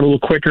my car a little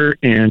quicker,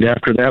 and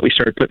after that, we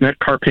started putting that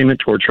car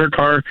payment towards her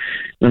car.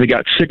 Then we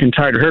got sick and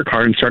tired of her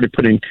car and started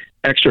putting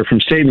extra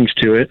from savings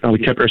to it. We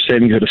kept our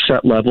savings at a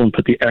set level and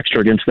put the extra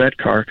against that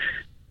car.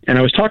 And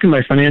I was talking to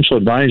my financial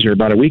advisor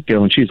about a week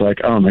ago, and she's like,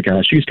 oh, my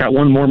gosh, you just got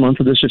one more month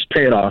of this. Just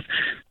pay it off.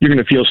 You're going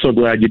to feel so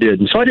glad you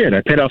did. And so I did.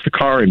 I paid off the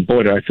car, and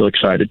boy, did I feel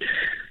excited.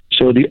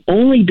 So the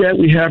only debt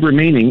we have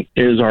remaining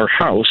is our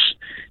house,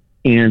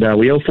 and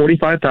we owe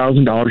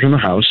 $45,000 on the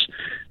house.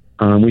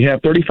 We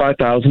have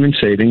 $35,000 in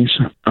savings.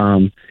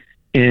 And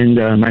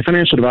my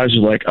financial advisor is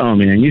like, oh,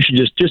 man, you should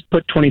just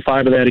put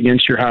 25 of that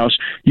against your house.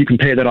 You can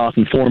pay that off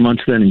in 4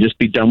 months then and just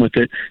be done with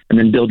it and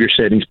then build your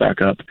savings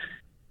back up.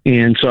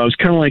 And so I was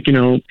kind of like,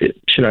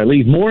 should I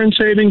leave more in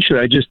savings? Should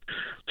I just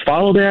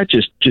follow that?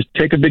 Just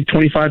take a big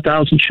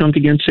 25,000 chunk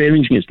against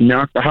savings and just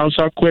knock the house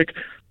out quick?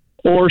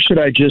 Or should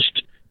I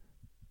just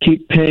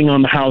keep paying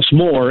on the house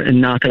more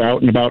and knock it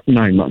out in about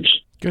 9 months?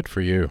 Good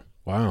for you.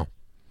 Wow.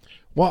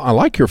 Well, I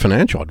like your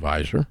financial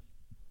advisor.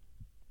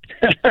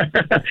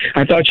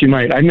 I thought you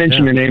might. I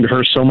mention your name to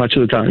her so much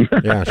of the time.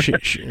 Yeah,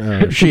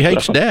 she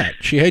hates debt.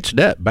 She hates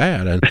debt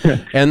bad,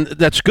 and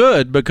that's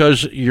good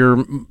because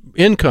your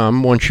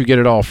income, once you get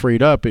it all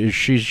freed up, is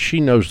she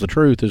knows the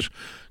truth, is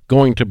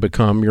going to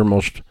become your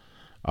most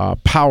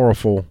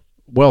powerful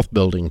wealth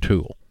building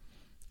tool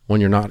when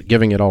you're not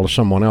giving it all to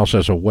someone else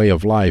as a way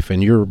of life,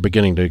 and you're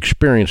beginning to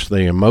experience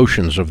the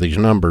emotions of these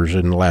numbers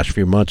in the last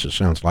few months, it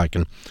sounds like,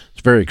 and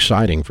it's very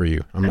exciting for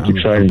you.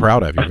 I'm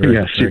proud of you.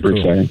 Very, super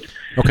very cool. Exciting.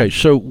 Okay,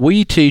 so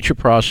we teach a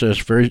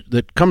process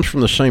that comes from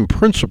the same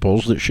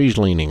principles that she's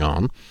leaning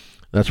on.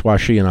 That's why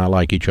she and I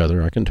like each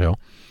other, I can tell.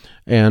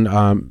 And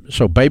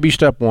so baby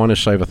step 1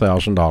 is save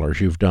 $1,000.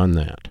 You've done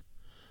that.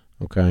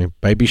 Okay.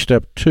 Baby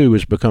step 2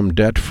 is become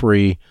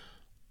debt-free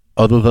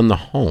other than the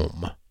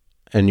home,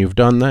 and you've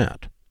done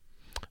that.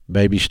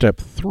 Baby step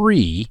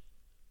 3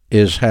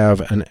 is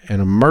have an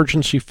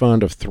emergency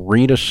fund of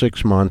 3 to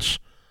 6 months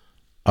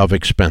of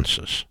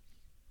expenses.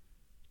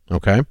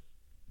 Okay?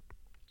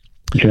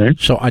 Okay.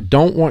 So I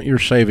don't want your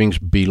savings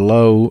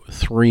below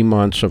 3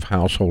 months of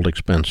household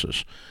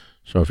expenses.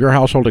 So if your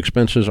household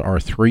expenses are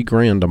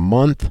 $3,000 a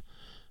month,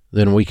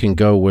 then we can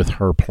go with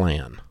her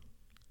plan.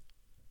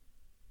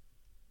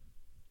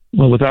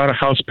 Well, without a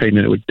house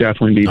payment, it would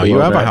definitely be. No, you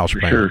have a house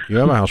payment. Sure. You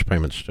have a house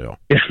payment still.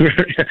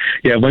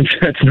 Yeah. Once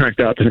that's knocked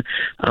out,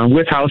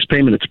 with house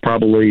payment, it's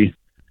probably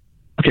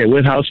okay.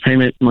 With house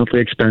payment, monthly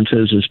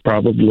expenses is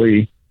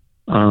probably,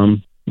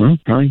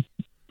 probably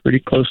pretty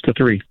close to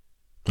 3.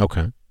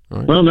 Okay. All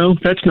right. Well, no,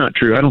 that's not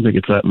true. I don't think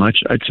it's that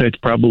much. I'd say it's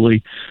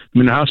probably.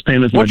 The house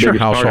payment is what's my your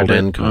biggest household part of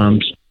income?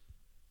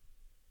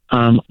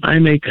 I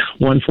make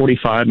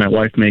 $145. My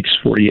wife makes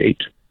 $48.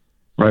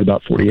 Right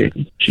about 48.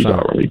 Okay. She's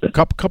hourly. A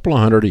couple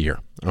of $100 a year.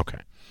 Okay.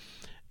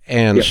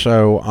 And yep.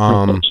 So,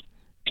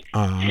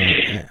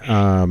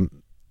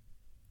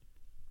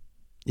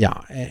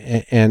 yeah.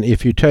 And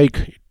if you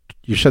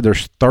said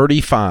there's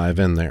 35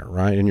 in there,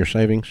 right, in your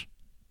savings?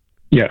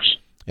 Yes.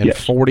 And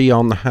yes. 40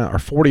 on the house, or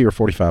 40 or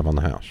 45 on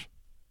the house?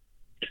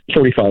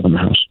 45 on the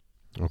house.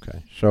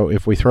 Okay. So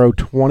if we throw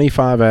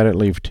 25 at it,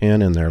 leave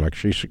 10 in there, like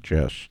she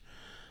suggests,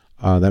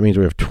 that means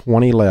we have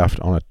 20 left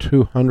on a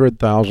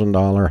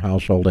 $200,000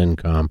 household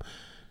income,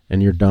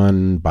 and you're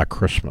done by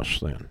Christmas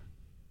then.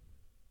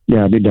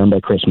 Yeah, I'll be done by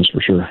Christmas for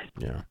sure.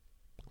 Yeah.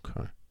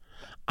 Okay.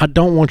 I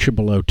don't want you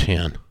below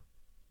 10.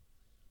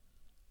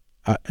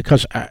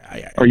 Because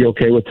are you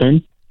okay with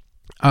 10?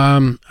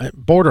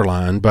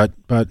 Borderline, but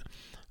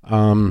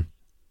I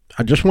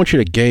just want you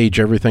to gauge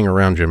everything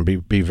around you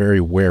and be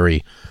very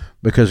wary,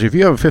 because if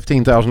you have a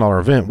 $15,000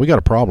 event, we got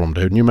a problem,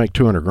 dude, and you make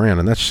 $200,000,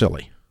 and that's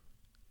silly.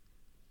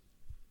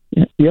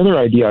 The other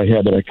idea I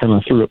had that I kind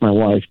of threw at my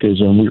wife is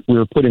we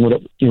were putting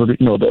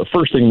the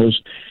first thing was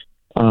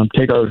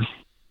take our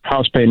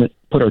house payment,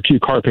 put our 2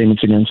 car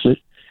payments against it,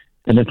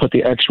 and then put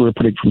the extra we're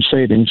putting from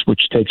savings,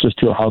 which takes us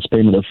to a house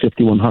payment of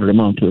 $5,100 a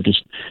month. We're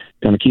just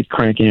going to keep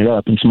cranking it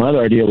up. And so my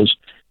other idea was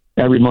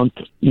every month,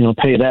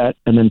 pay that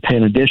and then pay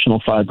an additional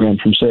 $5,000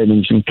 from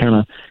savings and kind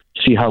of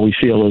see how we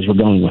feel as we're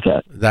going with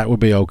that. That would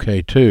be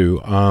okay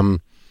too.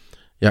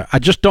 Yeah, I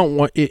just don't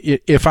want,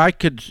 if I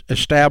could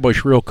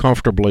establish real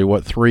comfortably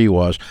what 3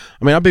 was,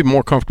 I'd be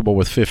more comfortable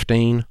with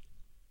 15.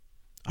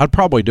 I'd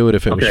probably do it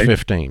if it was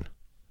 15.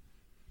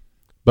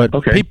 But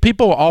Okay.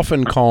 people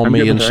often call I'm me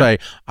good and with say,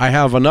 I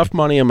have enough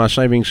money in my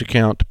savings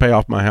account to pay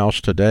off my house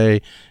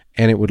today,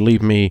 and it would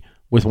leave me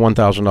with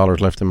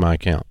 $1,000 left in my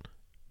account.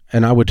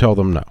 And I would tell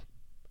them no.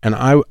 And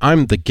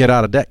I'm the get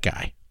out of debt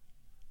guy.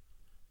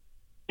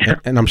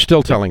 And I'm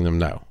still telling them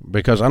no,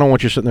 because I don't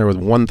want you sitting there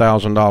with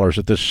 $1,000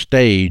 at this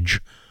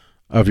stage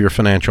of your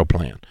financial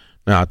plan.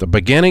 Now, at the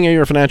beginning of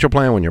your financial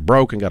plan, when you're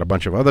broke and got a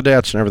bunch of other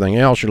debts and everything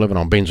else, you're living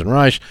on beans and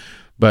rice.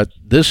 But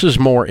this is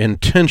more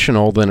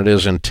intentional than it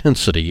is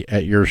intensity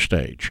at your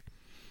stage.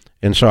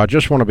 And so I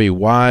just want to be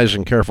wise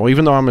and careful,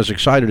 even though I'm as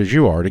excited as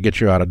you are to get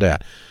you out of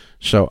debt.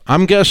 So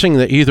I'm guessing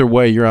that either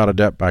way, you're out of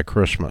debt by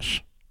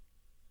Christmas.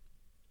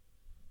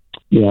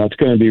 Yeah, it's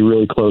going to be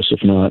really close.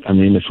 If not, I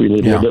mean, if we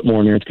leave a little bit more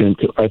in there, it's going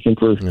to. I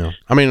think we're. Yeah.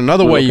 I mean,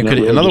 another way you could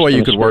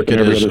work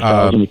it is,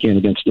 we can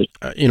against it.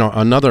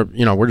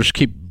 We're just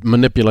keep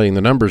manipulating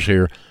the numbers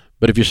here.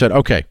 But if you said,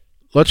 okay,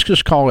 let's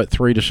just call it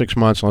 3 to 6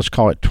 months. Let's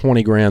call it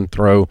 $20,000.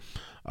 Throw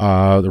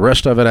the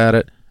rest of it at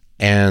it,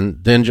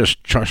 and then just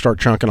start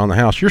chunking on the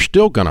house. You're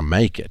still going to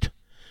make it.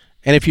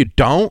 And if you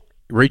don't,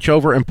 reach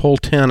over and pull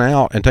 10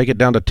 out and take it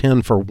down to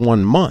 10 for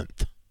 1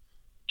 month.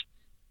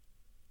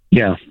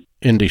 Yeah.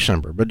 In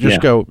December, but just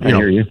go,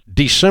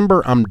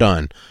 December, I'm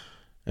done.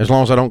 As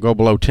long as I don't go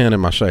below 10 in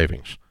my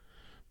savings.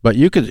 But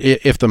you could,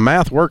 if the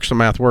math works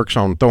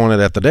on throwing it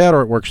at the debt,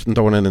 or it works on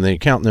throwing it in the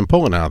account and then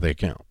pulling it out of the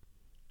account.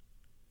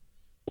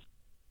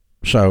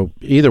 So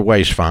either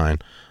way is fine.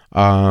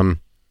 But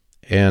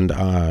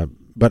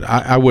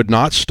I would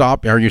not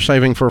stop. Are you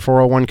saving for a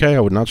 401k? I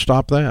would not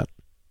stop that.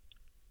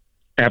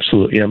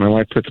 Absolutely. Yeah. My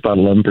wife puts about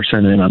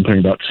 11% in. I'm putting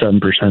about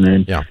 7%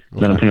 in. Yeah. Okay.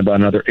 Then I'm putting about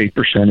another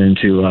 8%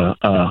 into,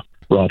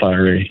 Roth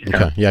IRA.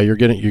 Okay. Yeah, you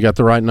got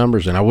the right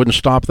numbers in. I wouldn't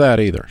stop that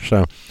either.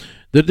 So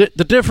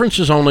the difference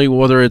is only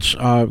whether it's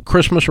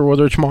Christmas or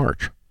whether it's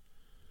March.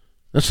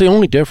 That's the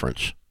only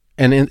difference.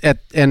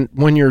 And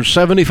when you're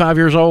 75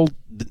 years old,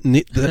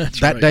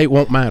 that date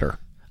won't matter.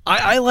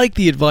 I like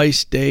the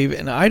advice, Dave,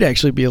 and I'd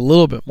actually be a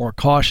little bit more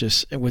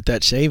cautious with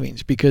that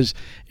savings, because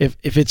if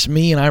it's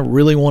me and I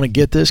really want to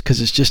get this because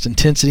it's just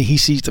intensity, he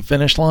sees the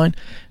finish line,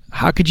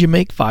 how could you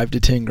make $5 to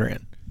 $10,000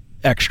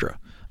 extra?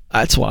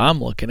 That's what I'm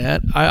looking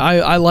at.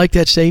 I like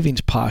that savings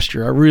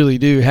posture. I really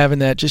do, having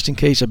that just in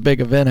case a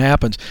big event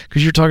happens,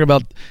 because you're talking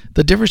about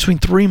the difference between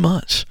 3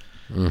 months.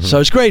 Mm-hmm.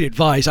 So it's great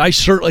advice. I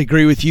certainly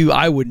agree with you.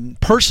 I wouldn't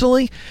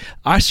personally.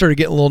 I started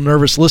getting a little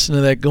nervous listening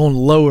to that, going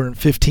lower than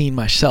 15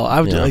 myself. I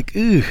was like,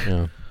 ooh.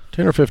 Yeah.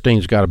 10 or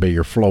 15's got to be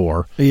your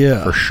floor,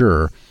 for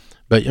sure.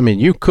 But I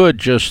mean, you could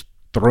just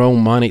throw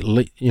money,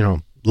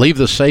 leave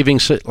the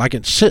savings sit like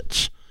it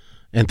sits,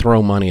 and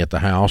throw money at the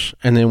house,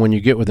 and then when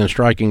you get within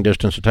striking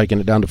distance of taking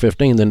it down to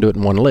 15, then do it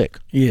in one lick.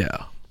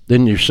 Yeah.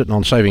 Then you're sitting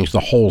on savings the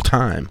whole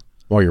time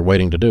while you're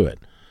waiting to do it,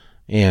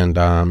 and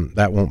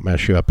that won't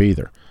mess you up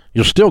either.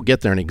 You'll still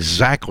get there in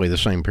exactly the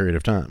same period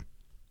of time.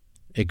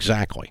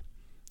 Exactly.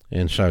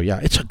 And so, yeah,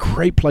 it's a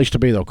great place to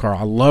be, though, Carl.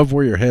 I love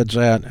where your head's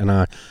at, and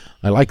I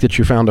like that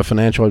you found a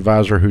financial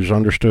advisor who's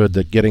understood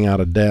that getting out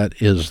of debt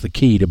is the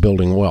key to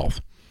building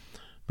wealth.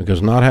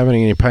 Because not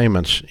having any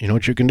payments, you know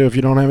what you can do if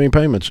you don't have any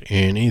payments?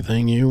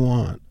 Anything you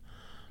want.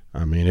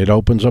 I mean, it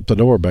opens up the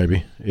door,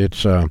 baby.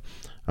 It's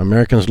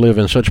Americans live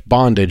in such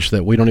bondage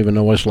that we don't even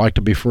know what it's like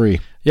to be free.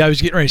 Yeah, I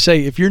was getting ready to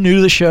say, if you're new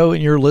to the show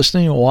and you're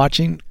listening and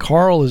watching,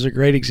 Carl is a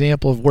great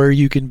example of where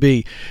you can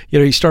be.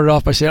 He started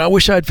off by saying, I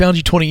wish I had found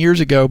you 20 years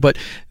ago, but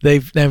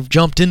they've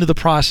jumped into the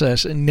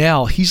process, and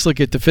now he's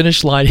looking at the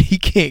finish line. He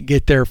can't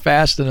get there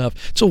fast enough.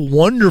 It's a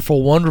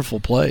wonderful,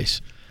 wonderful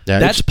place. Yeah,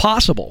 that's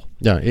possible.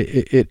 Yeah,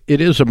 it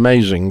is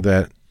amazing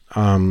that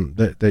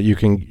that you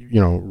can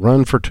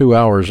run for 2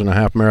 hours in a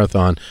half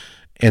marathon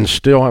and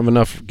still have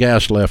enough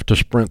gas left to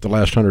sprint the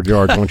last 100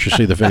 yards once you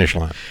see the finish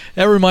line.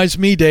 That reminds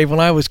me, Dave, when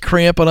I was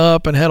cramping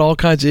up and had all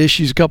kinds of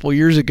issues a couple of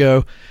years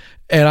ago,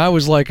 and I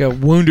was like a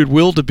wounded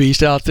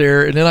wildebeest out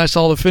there, and then I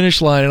saw the finish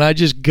line, and I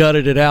just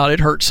gutted it out. It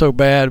hurt so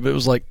bad, but it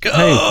was like, go!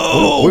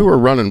 Hey, we were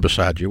running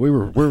beside you. We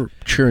were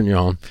cheering you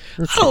on.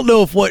 I don't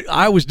know if what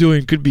I was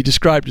doing could be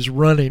described as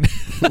running.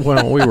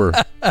 Well, we were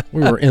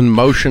in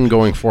motion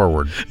going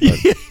forward.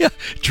 Yeah,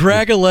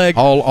 drag a leg.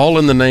 All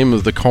in the name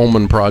of the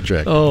Coleman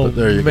Project. Oh, but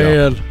there you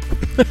man.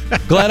 go.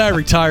 Glad I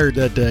retired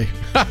that day.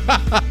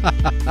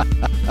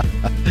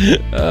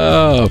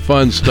 Oh,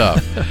 fun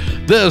stuff.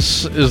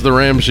 This is The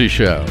Ramsey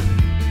Show.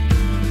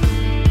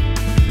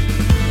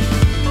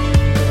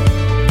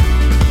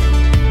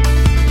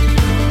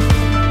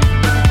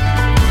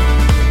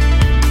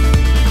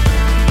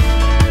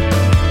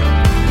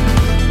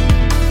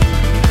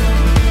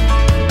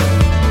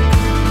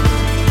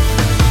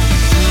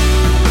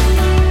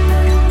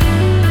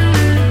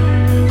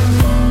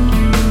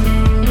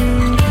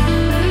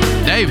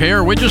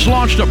 Here, we just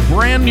launched a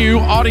brand new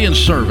audience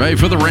survey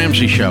for The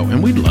Ramsey Show,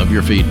 and we'd love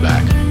your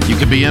feedback. You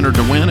could be entered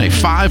to win a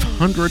 $500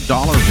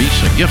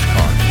 Visa gift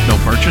card. No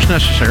purchase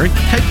necessary.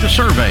 Take the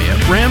survey at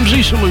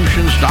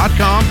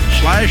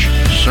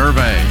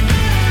RamseySolutions.com/survey.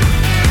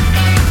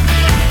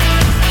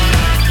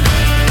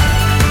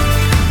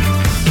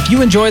 If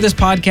you enjoy this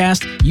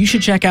podcast, you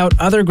should check out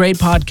other great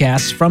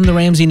podcasts from the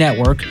Ramsey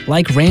Network,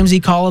 like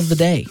Ramsey Call of the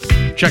Day.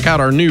 Check out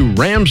our new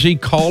Ramsey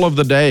Call of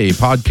the Day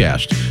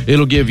podcast.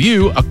 It'll give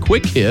you a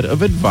quick hit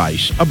of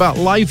advice about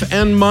life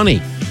and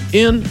money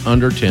in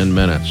under 10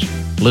 minutes.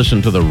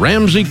 Listen to the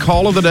Ramsey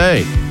Call of the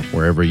Day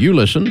wherever you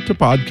listen to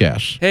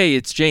podcasts. Hey,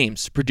 it's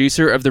James,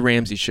 producer of The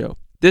Ramsey Show.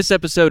 This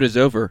episode is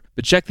over,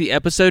 but check the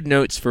episode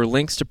notes for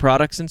links to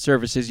products and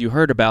services you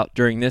heard about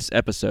during this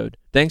episode.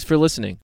 Thanks for listening.